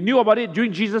it. They knew about it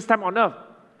during Jesus' time on earth.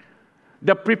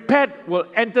 The prepared will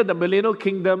enter the millennial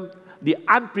kingdom. The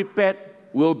unprepared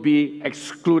will be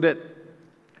excluded.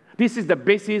 This is the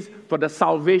basis for the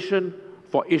salvation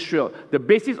for Israel. The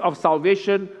basis of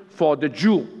salvation for the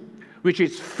Jew, which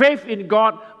is faith in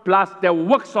God plus their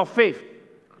works of faith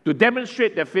to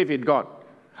demonstrate their faith in God.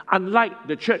 Unlike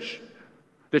the church,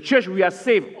 we are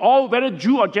saved, all whether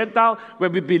Jew or Gentile,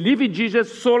 when we believe in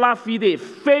Jesus, sola fide,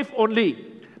 faith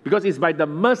only, because it's by the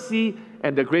mercy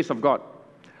and the grace of God.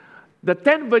 The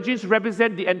 10 virgins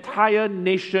represent the entire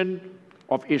nation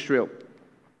of Israel.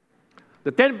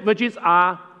 The 10 virgins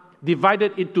are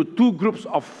divided into 2 groups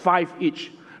of 5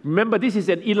 each. Remember, this is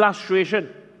an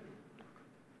illustration.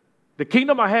 The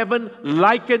kingdom of heaven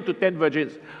likened to 10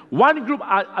 virgins. One group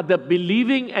are the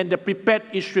believing and the prepared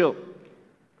Israel.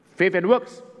 Faith and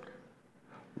works.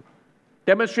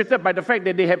 Demonstrated by the fact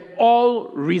that they have all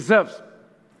reserves.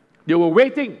 They were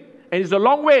waiting, and it's a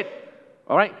long wait.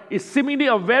 All right? It's seemingly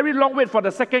a very long wait for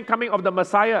the second coming of the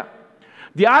Messiah.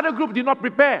 The other group did not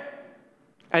prepare,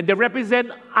 and they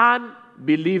represent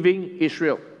unbelieving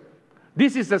Israel.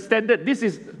 This is the standard. This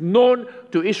is known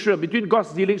to Israel, between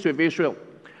God's dealings with Israel.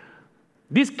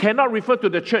 This cannot refer to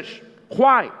the church.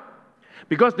 Why?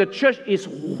 Because the church is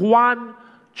one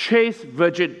chaste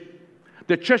virgin.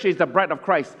 The church is the bride of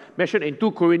Christ, mentioned in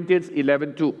 2 Corinthians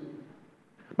 11:2.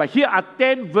 But here are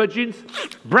 10 virgins,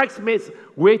 bridesmaids,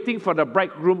 waiting for the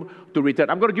bridegroom to return.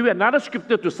 I'm going to give you another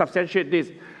scripture to substantiate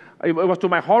this. It was to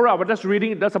my horror. I was just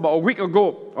reading that's about a week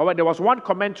ago. All right, there was one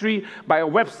commentary by a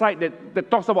website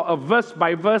that talks about a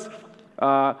verse-by-verse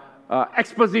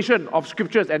exposition of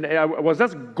scriptures, and I was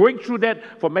just going through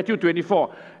that for Matthew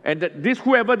 24. And this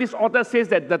author says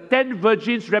that the 10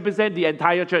 virgins represent the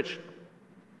entire church.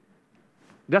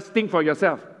 Just think for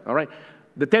yourself, all right?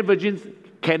 The 10 virgins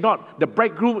cannot. The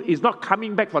bridegroom is not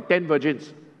coming back for 10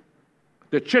 virgins.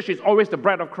 The church is always the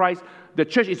bride of Christ. The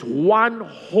church is one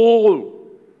whole,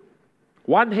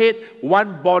 one head,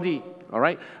 one body, all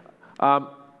right?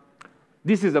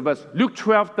 This is the verse, Luke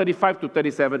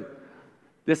 12:35-37.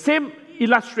 The same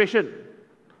illustration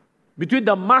between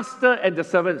the master and the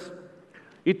servants.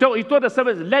 He told the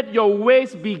servants, let your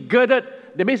waist be girded.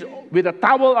 That means with a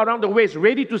towel around the waist,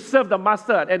 ready to serve the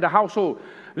master and the household.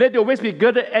 Let your waist be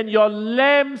girded and your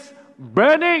lamps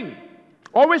burning.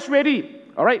 Always ready.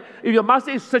 All right? If your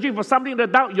master is searching for something in the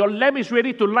dark, your lamp is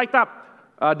ready to light up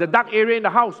the dark area in the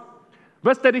house.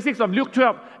 Verse 36 of Luke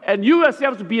 12. And you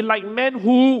yourselves be like men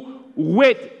who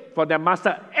wait for their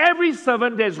master. Every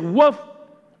servant that is worth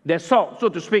their salt, so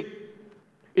to speak,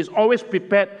 is always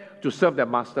prepared to serve their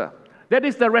master. That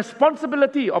is the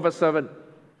responsibility of a servant.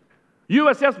 You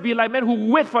yourselves be like men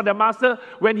who wait for their master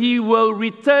when he will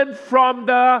return from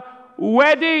the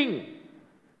wedding.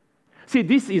 See,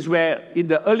 this is where, in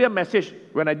the earlier message,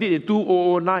 when I did in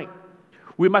 2009,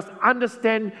 we must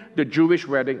understand the Jewish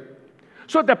wedding.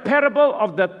 So the parable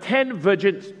of the 10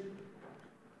 virgins,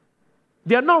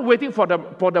 they are not waiting for the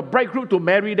bridegroom to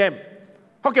marry them.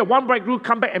 How can one bridegroom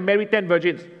come back and marry 10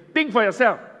 virgins? Think for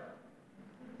yourself.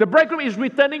 The bridegroom is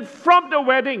returning from the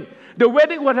wedding. The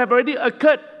wedding would have already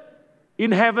occurred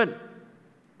in heaven.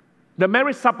 The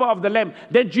marriage supper of the Lamb.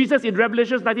 Then Jesus in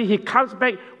Revelation 19, he comes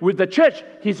back with the church,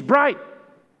 his bride.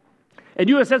 And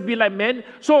you yourselves be like men.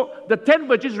 So the 10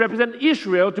 virgins represent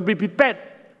Israel to be prepared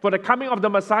for the coming of the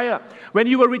Messiah. When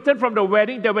he will return from the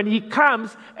wedding, that when he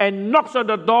comes and knocks on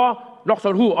the door, knocks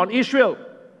on who? On Israel.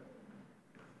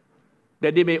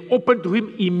 That they may open to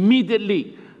him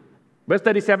immediately. Verse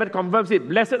 37 confirms it.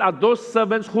 Blessed are those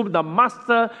servants whom the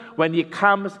master, when he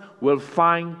comes, will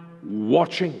find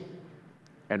watching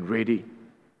and ready.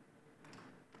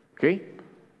 Okay?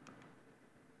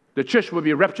 The church will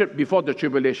be raptured before the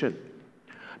tribulation.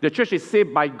 The church is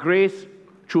saved by grace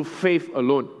through faith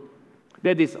alone.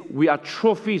 That is, we are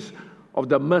trophies of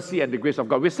the mercy and the grace of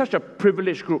God. We're such a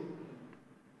privileged group.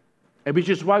 And which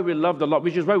is why we love the Lord,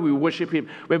 which is why we worship him,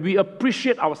 when we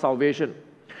appreciate our salvation.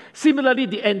 Similarly,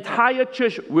 the entire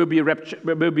church will be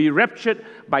raptured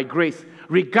by grace,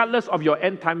 regardless of your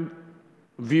end-time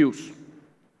views.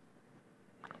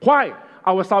 Why?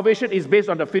 Our salvation is based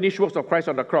on the finished works of Christ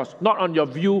on the cross, not on your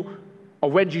view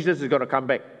of when Jesus is going to come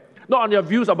back, not on your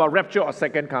views about rapture or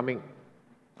second coming.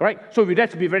 Right? So we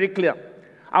have to be very clear.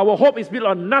 Our hope is built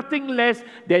on nothing less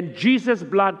than Jesus'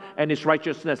 blood and His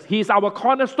righteousness. He is our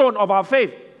cornerstone of our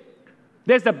faith.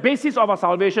 That's the basis of our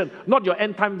salvation, not your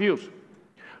end-time views.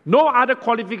 No other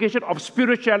qualification of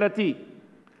spirituality,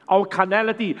 our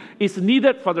carnality, is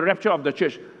needed for the rapture of the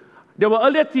church. There were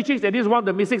earlier teachings, and this is one of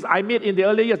the mistakes I made in the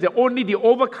earlier years, that only the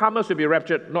overcomers will be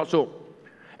raptured. Not so.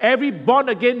 Every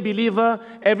born-again believer,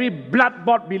 every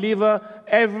blood-bought believer,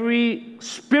 every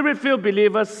spirit-filled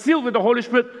believer, sealed with the Holy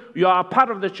Spirit, you are a part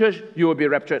of the church, you will be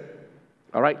raptured.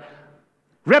 All right?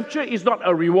 Rapture is not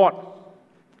a reward.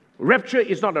 Rapture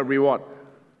is not a reward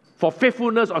for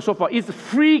faithfulness or so forth. It's a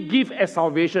free gift as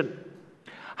salvation.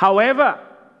 However,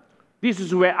 this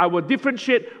is where I will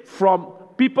differentiate from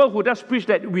people who just preach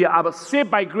that we are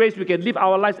saved by grace, we can live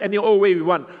our lives any old way we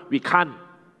want. We can't.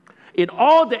 In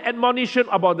all the admonition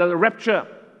about the rapture,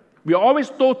 we are always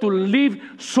told to live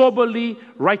soberly,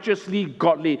 righteously,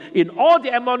 godly. In all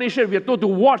the admonition, we are told to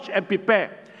watch and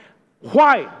prepare.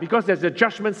 Why? Because there's the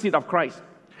judgment seat of Christ.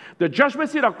 The judgment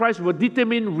seat of Christ will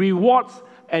determine rewards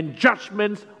and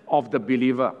judgments of the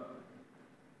believer.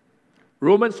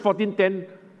 Romans 14:10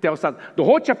 tells us, the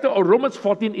whole chapter of Romans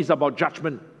 14 is about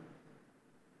judgment.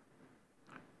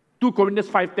 2 Corinthians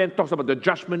 5:10 talks about the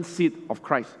judgment seat of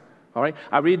Christ. All right,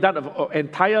 I read that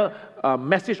entire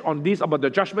message on this about the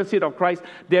judgment seat of Christ.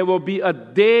 There will be a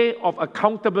day of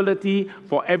accountability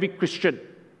for every Christian.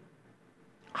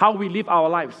 How we live our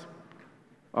lives.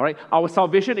 All right, our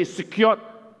salvation is secured,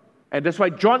 and that's why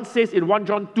John says in 1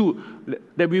 John 2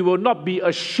 that we will not be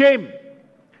ashamed.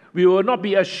 We will not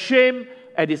be ashamed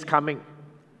at His coming.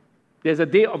 There's a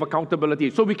day of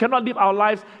accountability, so we cannot live our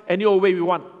lives any old way we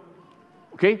want.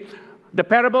 Okay, the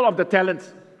parable of the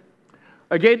talents.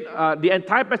 Again, the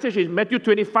entire passage is Matthew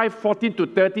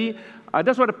 25:14-30. I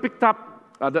just want to pick up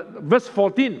verse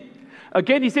 14.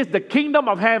 Again, he says, the kingdom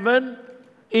of heaven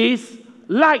is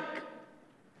like.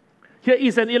 Here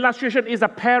is an illustration, is a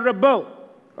parable.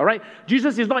 All right?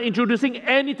 Jesus is not introducing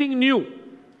anything new.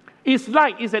 It's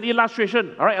an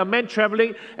illustration. All right? A man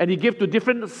traveling, and he gave to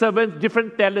different servants,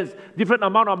 different talents, different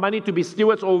amount of money to be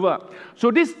stewards over. So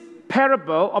this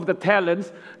parable of the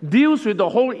talents deals with the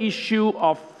whole issue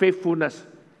of faithfulness.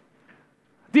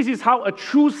 This is how a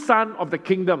true son of the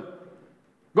kingdom.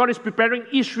 God is preparing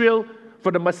Israel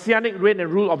for the messianic reign and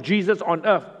rule of Jesus on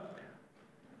earth,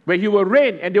 where He will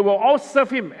reign and they will all serve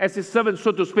Him as His servants,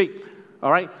 so to speak.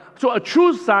 All right? So a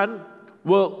true son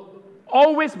will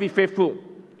always be faithful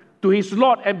to his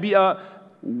Lord and be a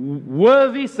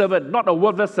worthy servant, not a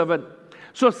worthless servant.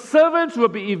 So servants will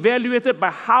be evaluated by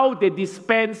how they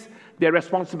dispense their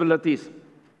responsibilities.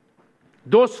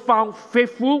 Those found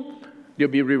faithful, they'll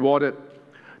be rewarded.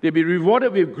 They'll be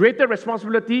rewarded with greater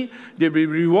responsibility. They'll be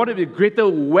rewarded with greater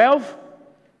wealth.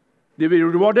 They'll be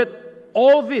rewarded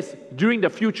all this during the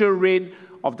future reign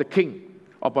of the King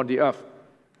upon the earth.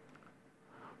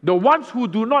 The ones who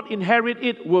do not inherit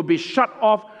it will be shut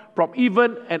off from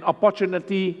even an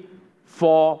opportunity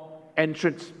for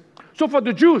entrance. So for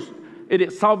the Jews,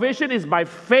 salvation is by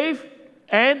faith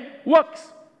and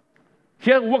works.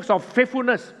 Here, works of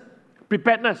faithfulness,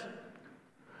 preparedness.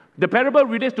 The parable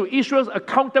relates to Israel's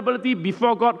accountability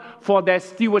before God for their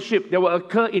stewardship that will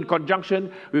occur in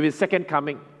conjunction with His second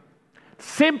coming.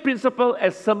 Same principle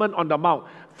as Sermon on the Mount,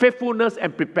 faithfulness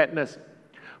and preparedness.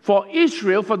 For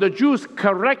Israel, for the Jews,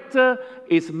 character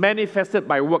is manifested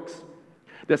by works.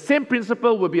 The same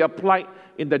principle will be applied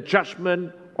in the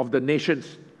judgment of the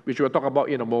nations, which we'll talk about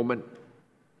in a moment.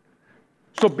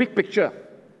 So, big picture.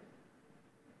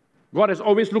 God has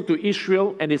always looked to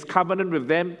Israel and His covenant with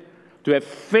them to have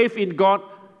faith in God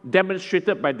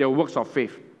demonstrated by their works of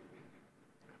faith.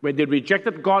 When they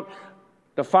rejected God,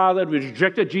 the Father,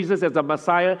 rejected Jesus as the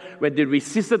Messiah, when they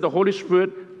resisted the Holy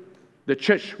Spirit, the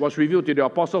church was revealed to the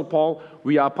Apostle Paul.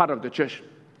 We are part of the church.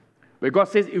 Where God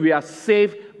says we are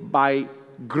saved by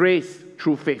grace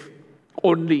through faith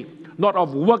only, not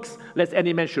of works, lest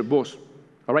any man should boast.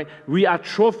 All right? We are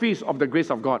trophies of the grace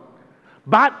of God.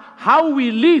 But how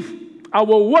we live, our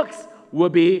works, will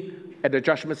be at the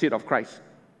judgment seat of Christ.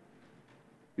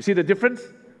 You see the difference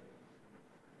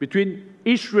between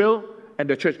Israel and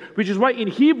the church? Which is why in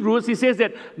Hebrews he says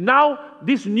that now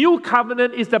this new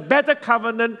covenant is the better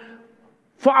covenant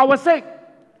for our sake.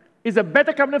 It's a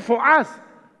better covenant for us,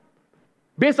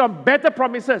 based on better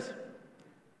promises,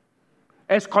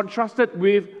 as contrasted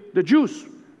with the Jews.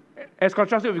 as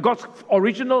contrasted with God's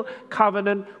original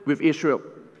covenant with Israel.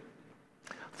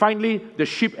 Finally, the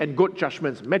sheep and goat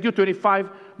judgments. Matthew 25,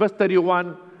 verse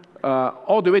 31,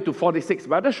 all the way to 46.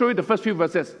 But I'll just show you the first few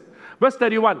verses. Verse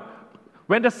 31,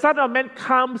 when the Son of Man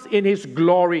comes in his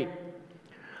glory,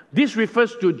 this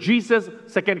refers to Jesus'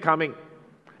 second coming,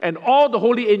 and all the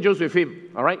holy angels with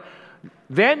him, all right?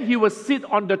 Then he will sit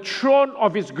on the throne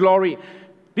of his glory.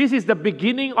 This is the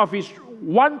beginning of his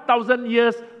 1,000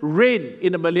 years reign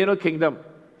in the millennial kingdom.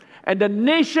 And the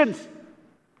nations,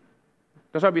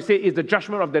 that's why we say it's the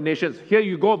judgment of the nations. Here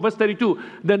you go, verse 32.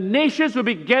 The nations will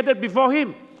be gathered before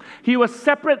him. He will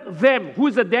separate them. Who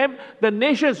is the them? The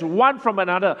nations, one from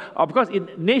another. Because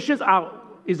nations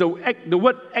is the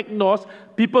word ethnos,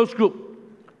 people's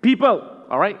group. People,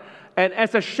 all right? And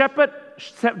as a shepherd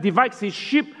divides his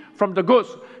sheep from the goats,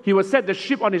 he will set the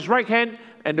sheep on his right hand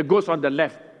and the goats on the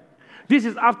left. This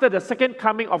is after the second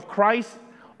coming of Christ.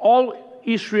 All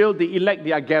Israel, the elect,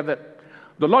 they are gathered.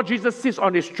 The Lord Jesus sits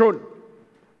on his throne.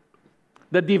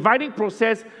 The dividing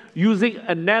process using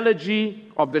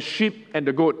analogy of the sheep and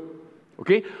the goat.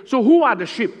 Okay? So who are the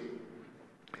sheep?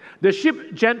 The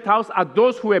sheep Gentiles are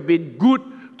those who have been good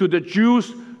to the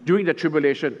Jews during the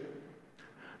tribulation.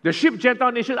 The sheep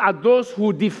Gentile nations are those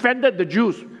who defended the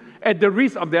Jews at the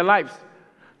risk of their lives.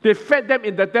 They fed them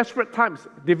in the desperate times.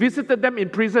 They visited them in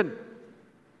prison.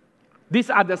 These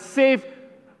are the saved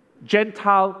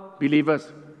Gentile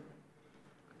believers.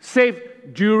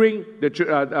 Saved during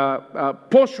the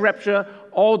post-rapture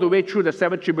all the way through the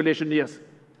 7 tribulation years.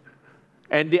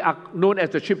 And they are known as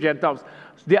the sheep Gentiles.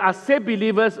 They are saved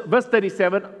believers, verse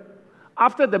 37,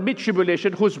 after the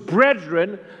mid-tribulation, whose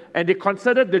brethren, and they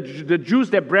considered the Jews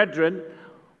their brethren,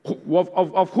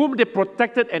 of whom they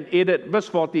protected and aided. Verse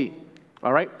 40.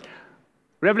 All right?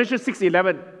 Revelation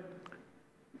 6:11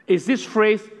 is this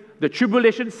phrase, the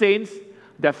tribulation saints,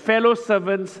 the fellow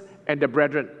servants, and the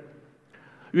brethren.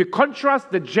 We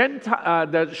contrast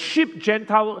the sheep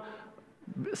Gentile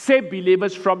saved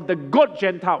believers from the goat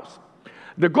Gentiles.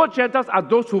 The goat Gentiles are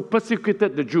those who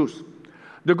persecuted the Jews.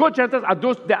 The goat Gentiles are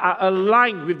those that are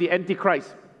aligned with the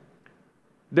Antichrist.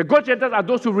 The goat Gentiles are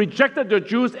those who rejected the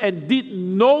Jews and did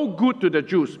no good to the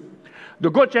Jews. The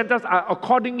goat Gentiles are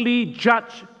accordingly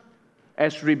judged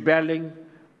as rebelling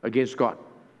against God.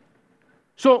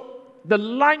 So the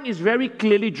line is very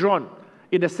clearly drawn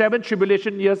in the 7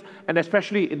 tribulation years, and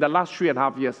especially in the last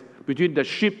 3.5 years, between the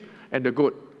sheep and the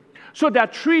goat. So there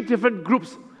are 3 different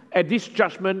groups at this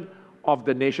judgment of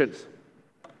the nations.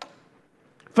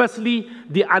 Firstly,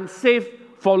 the unsaved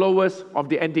followers of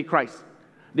the Antichrist.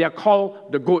 They are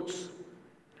called the goats,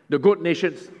 the goat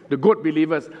nations, the goat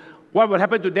believers. What will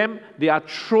happen to them? They are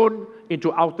thrown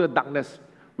into outer darkness,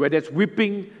 where there's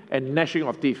weeping and gnashing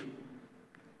of teeth.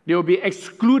 They will be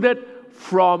excluded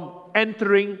from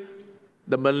entering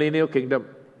the millennial kingdom.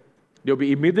 They'll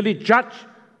be immediately judged,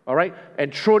 all right,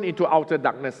 and thrown into outer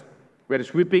darkness, where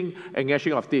there's weeping and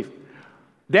gnashing of teeth.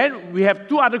 Then we have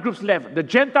 2 other groups left. The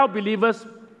Gentile believers,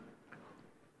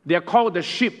 they are called the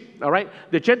sheep, all right?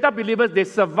 The Gentile believers, they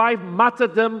survived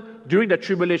martyrdom during the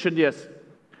tribulation years.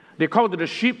 They're called the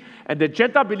sheep, and the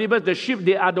Gentile believers, the sheep,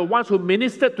 they are the ones who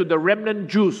ministered to the remnant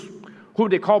Jews, whom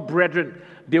they call brethren.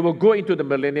 They will go into the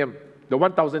millennium, the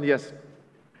 1,000 years.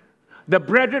 The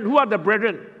brethren, who are the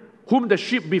brethren? Whom the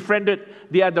sheep befriended.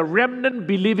 They are the remnant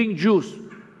believing Jews.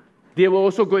 They will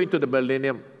also go into the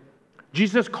millennium.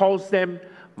 Jesus calls them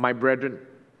my brethren.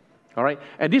 All right?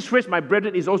 And this phrase, my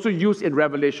brethren, is also used in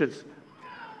Revelations.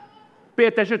 Pay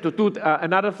attention to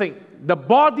another thing. The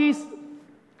bodies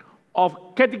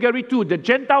of category 2, the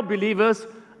Gentile believers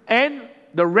and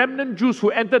the remnant Jews who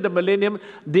entered the millennium,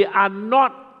 they are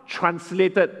not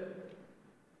translated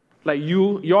like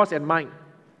yours and mine.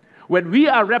 When we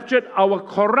are raptured, our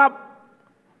corrupt,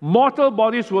 mortal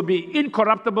bodies will be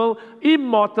incorruptible,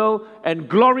 immortal, and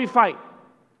glorified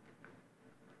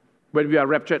when we are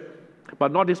raptured.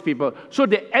 But not these people. So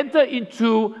they enter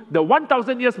into the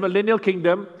 1,000 years millennial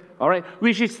kingdom, all right,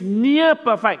 which is near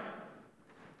perfect.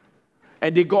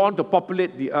 And they go on to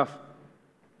populate the earth.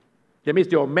 That means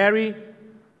they will marry,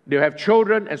 they will have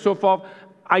children, and so forth.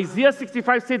 Isaiah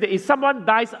 65 says that if someone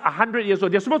dies 100 years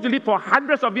old, they're supposed to live for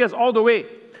hundreds of years all the way.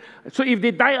 So if they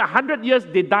die 100 years,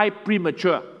 they die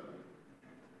premature.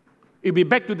 It'll be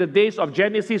back to the days of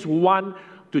Genesis 1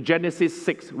 to Genesis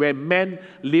 6, where men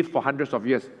live for hundreds of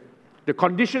years. The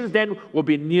conditions then will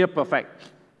be near perfect.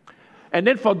 And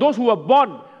then for those who are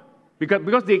born,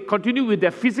 because they continue with their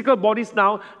physical bodies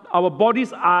now,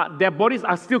 their bodies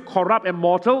are still corrupt and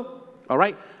mortal, all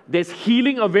right? There's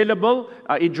healing available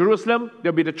in Jerusalem.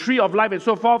 There'll be the tree of life and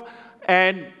so forth.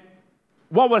 And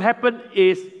what will happen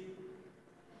is,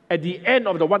 at the end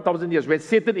of the 1,000 years, when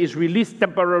Satan is released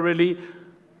temporarily,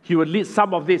 he will lead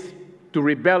some of this to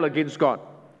rebel against God.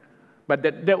 But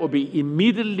that will be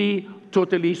immediately,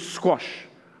 totally squashed,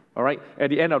 all right, at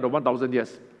the end of the 1,000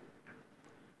 years.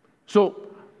 So,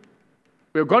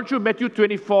 we've gone through Matthew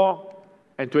 24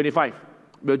 and 25.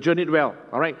 We've journeyed well,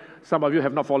 all right? Some of you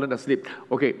have not fallen asleep.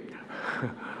 Okay.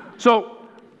 So,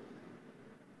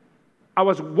 I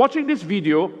was watching this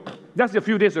video just a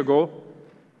few days ago,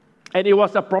 and it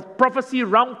was a prophecy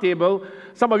roundtable.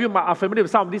 Some of you are familiar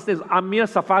with some of these things. Amir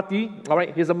Safati, all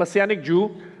right? He's a Messianic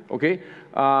Jew, okay?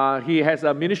 He has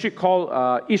a ministry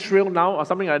called Israel Now, or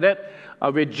something like that,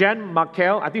 with Jan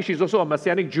Markell. I think she's also a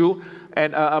Messianic Jew,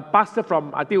 and a pastor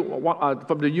from, I think,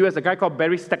 from the US, a guy called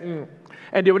Barry Stacken.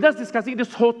 And they were just discussing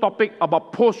this whole topic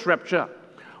about post-rapture.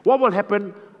 What will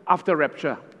happen after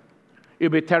rapture? It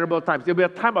will be terrible times. It will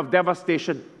be a time of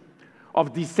devastation,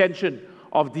 of dissension,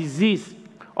 of disease,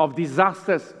 of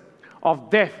disasters, of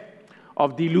death,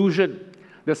 of delusion,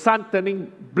 the sun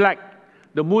turning black,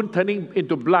 the moon turning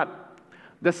into blood,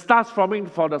 the stars falling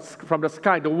from the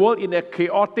sky, the world in a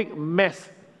chaotic mess,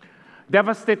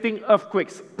 devastating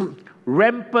earthquakes,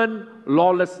 rampant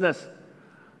lawlessness.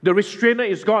 The restrainer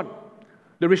is gone.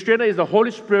 The restrainer is the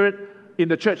Holy Spirit in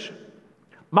the church.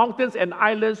 Mountains and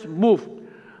islands move.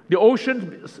 The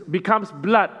ocean becomes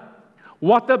blood.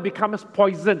 Water becomes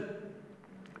poison.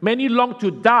 Many long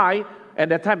to die. At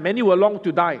that time, many will long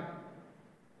to die.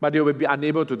 But they will be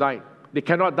unable to die. They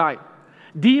cannot die.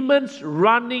 Demons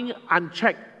running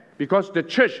unchecked because the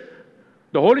church,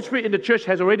 the Holy Spirit in the church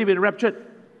has already been raptured.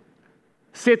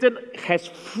 Satan has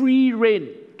free reign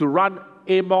to run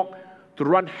amok, to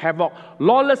run havoc.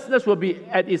 Lawlessness will be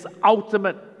at its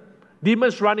ultimate.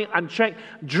 Demons running unchecked.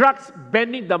 Drugs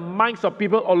bending the minds of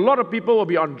people. A lot of people will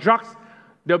be on drugs.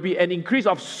 There will be an increase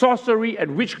of sorcery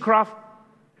and witchcraft.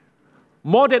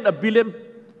 More than 1 billion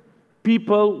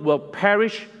people will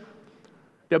perish.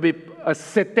 There will be a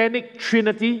satanic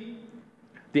trinity,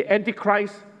 the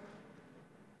Antichrist,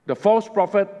 the false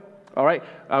prophet, all right,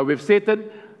 with Satan.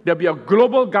 There will be a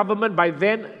global government by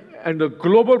then and a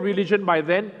global religion by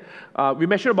then. We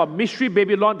mentioned about Mystery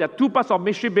Babylon. There are two parts of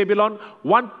Mystery Babylon.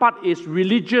 One part is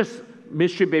religious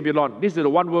Mystery Babylon. This is the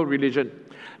one world religion.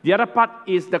 The other part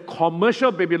is the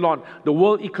commercial Babylon, the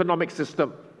world economic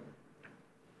system.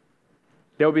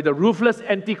 There will be the ruthless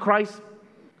Antichrist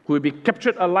who will be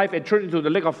captured alive and thrown into the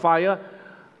lake of fire.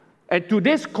 And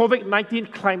today's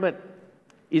COVID-19 climate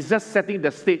is just setting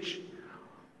the stage.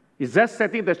 It's just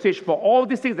setting the stage for all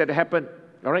these things that happen.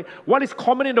 All right? What is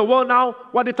common in the world now?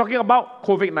 What are they talking about?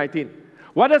 COVID-19.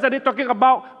 What else are they talking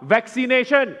about?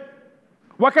 Vaccination.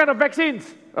 What kind of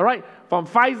vaccines? All right? From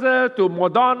Pfizer to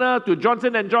Moderna to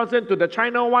Johnson & Johnson to the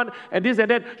China one and this and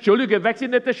that. Should you get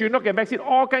vaccinated? Should you not get vaccinated?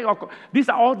 All kinds of... These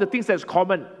are all the things that's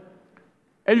common.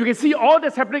 And you can see all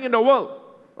that's happening in the world.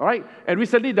 All right? And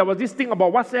recently there was this thing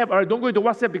about WhatsApp. All right, don't go into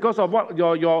WhatsApp because of what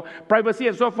your privacy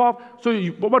and so forth. So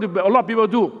what do a lot of people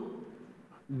do?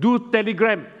 Do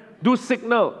Telegram. Do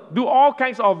Signal. Do all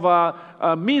kinds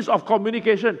of means of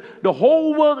communication. The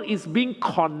whole world is being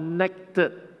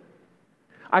connected.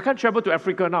 I can't travel to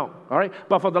Africa now, all right?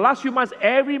 But for the last few months,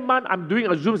 every month I'm doing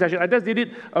a Zoom session. I just did it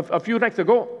a few nights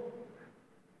ago.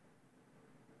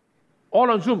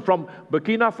 All on Zoom from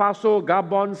Burkina Faso,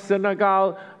 Gabon,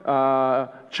 Senegal,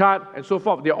 Chad, and so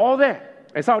forth. They're all there.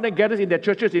 And some of them gather in their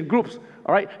churches in groups,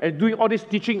 all right? And doing all this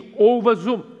teaching over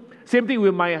Zoom. Same thing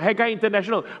with my Haggai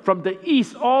International. From the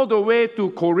east all the way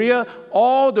to Korea,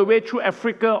 all the way through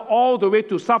Africa, all the way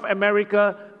to South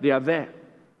America, they are there.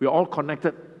 We're all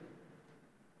connected.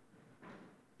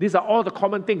 These are all the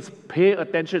common things. Pay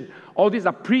attention. All these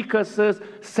are precursors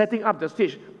setting up the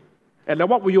stage. And like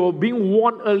what we were being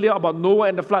warned earlier about Noah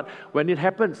and the flood, when it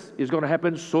happens, it's going to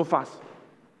happen so fast.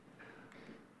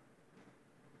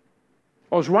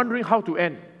 I was wondering how to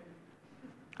end.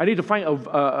 I need to find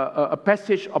a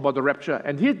passage about the rapture.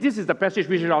 And here, this is the passage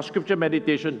which is our scripture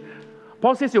meditation.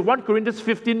 Paul says in 1 Corinthians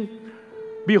 15,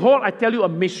 "Behold, I tell you a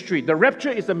mystery." The rapture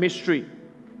is a mystery.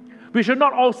 We should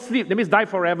not all sleep, that means die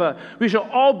forever. We shall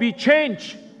all be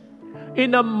changed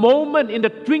in a moment, in the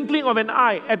twinkling of an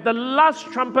eye, at the last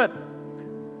trumpet.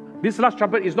 This last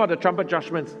trumpet is not the trumpet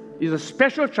judgment. It's a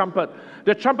special trumpet.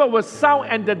 The trumpet will sound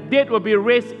and the dead will be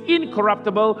raised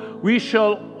incorruptible. We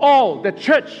shall all, the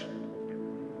church,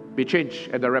 be changed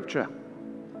at the rapture.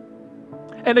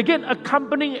 And again,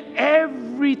 accompanying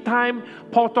every time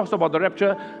Paul talks about the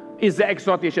rapture is the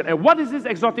exhortation. And what is this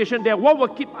exhortation there? What will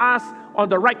keep us on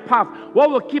the right path? What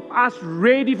will keep us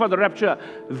ready for the rapture?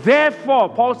 Therefore,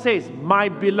 Paul says, my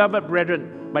beloved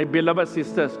brethren, my beloved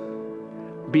sisters,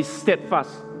 be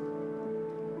steadfast,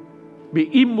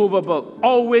 be immovable,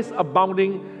 always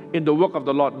abounding in the work of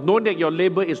the Lord, knowing that your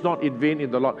labor is not in vain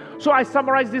in the Lord. So I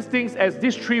summarize these things as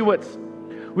these 3 words.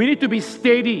 We need to be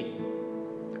steady.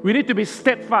 We need to be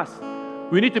steadfast.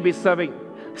 We need to be serving.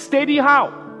 Steady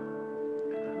how?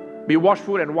 Be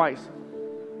watchful and wise.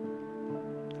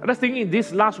 I was thinking in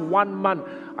this last 1 month,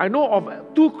 I know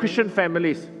of 2 Christian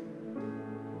families.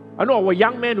 I know of a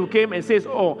young man who came and says,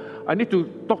 I need to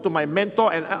talk to my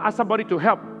mentor and ask somebody to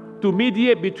help, to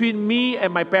mediate between me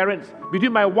and my parents,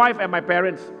 between my wife and my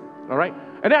parents. All right?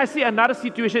 And then I see another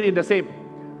situation in the same.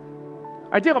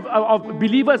 I think of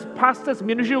believers, pastors,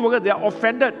 ministry workers, they are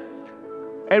offended.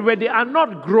 And when they are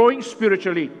not growing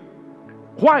spiritually,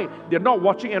 why? They're not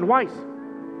watching and wise.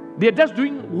 They're just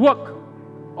doing work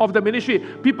of the ministry.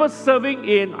 People serving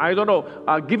in,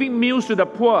 giving meals to the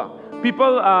poor.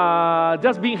 People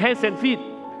just being hands and feet,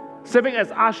 serving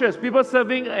as ushers. People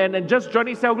serving and just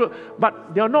joining cell group.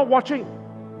 But they're not watching.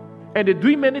 And they're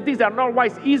doing many things that are not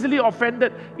wise, easily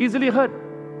offended, easily hurt.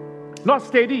 Not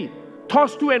steady.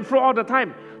 Tossed to and fro all the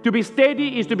time. To be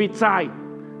steady is to be zai.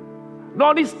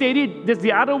 Not only steady, there's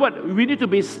the other word. We need to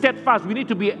be steadfast. We need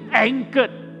to be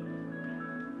anchored.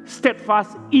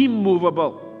 Steadfast,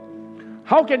 immovable.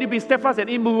 How can you be steadfast and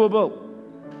immovable?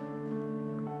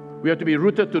 We have to be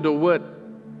rooted to the Word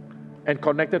and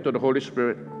connected to the Holy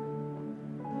Spirit.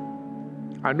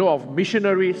 I know of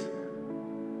missionaries,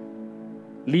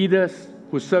 leaders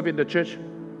who serve in the church,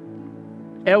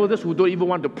 elders who don't even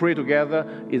want to pray together.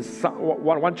 In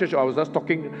one church I was just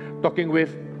talking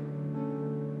with.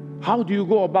 How do you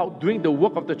go about doing the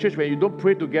work of the church when you don't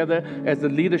pray together as the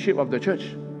leadership of the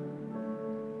church?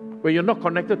 When you're not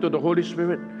connected to the Holy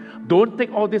Spirit. Don't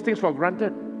take all these things for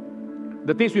granted.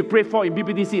 The things we pray for in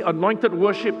BPDC, anointed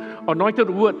worship,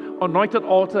 anointed word, anointed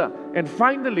altar. And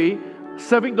finally,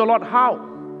 serving the Lord how?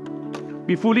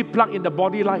 Be fully plugged in the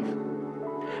body life.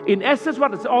 In essence,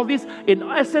 what is all this? In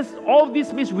essence, all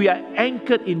this means we are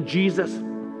anchored in Jesus.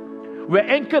 We're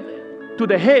anchored to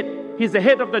the head. He's the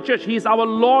head of the church. He is our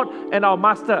Lord and our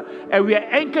Master. And we are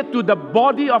anchored to the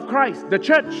body of Christ, the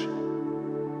church.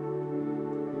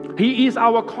 He is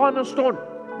our cornerstone.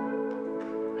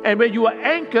 And when you are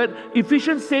anchored,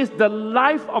 Ephesians says the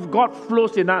life of God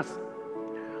flows in us.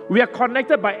 We are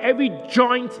connected by every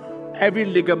joint, every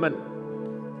ligament.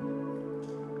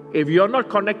 If you're not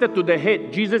connected to the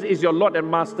head, Jesus is your Lord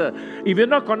and Master. If you're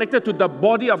not connected to the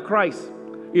body of Christ,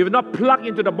 if you're not plugged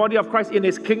into the body of Christ in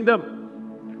His kingdom,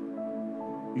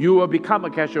 you will become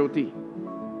a casualty.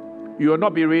 You will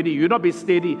not be ready. You will not be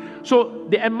steady. So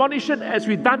the admonition as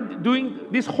we've done doing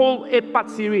this whole 8-part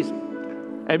series,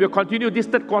 and we'll continue this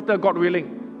 3rd quarter, God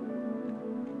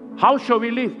willing. How shall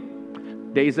we live?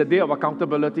 There is a day of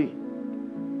accountability.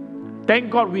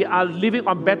 Thank God we are living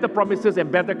on better promises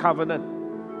and better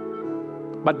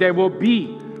covenant. But there will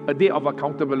be a day of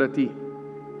accountability.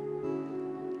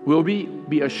 Will we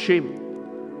be ashamed?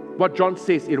 What John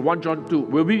says in 1 John 2,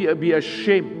 will we be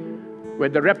ashamed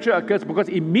when the rapture occurs? Because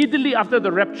immediately after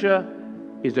the rapture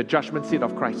is the judgment seat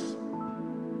of Christ.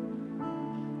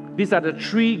 These are the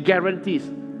 3 guarantees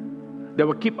that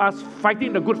will keep us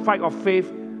fighting the good fight of faith,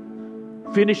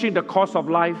 finishing the course of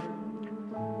life,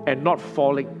 and not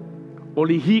falling.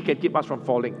 Only He can keep us from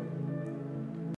falling.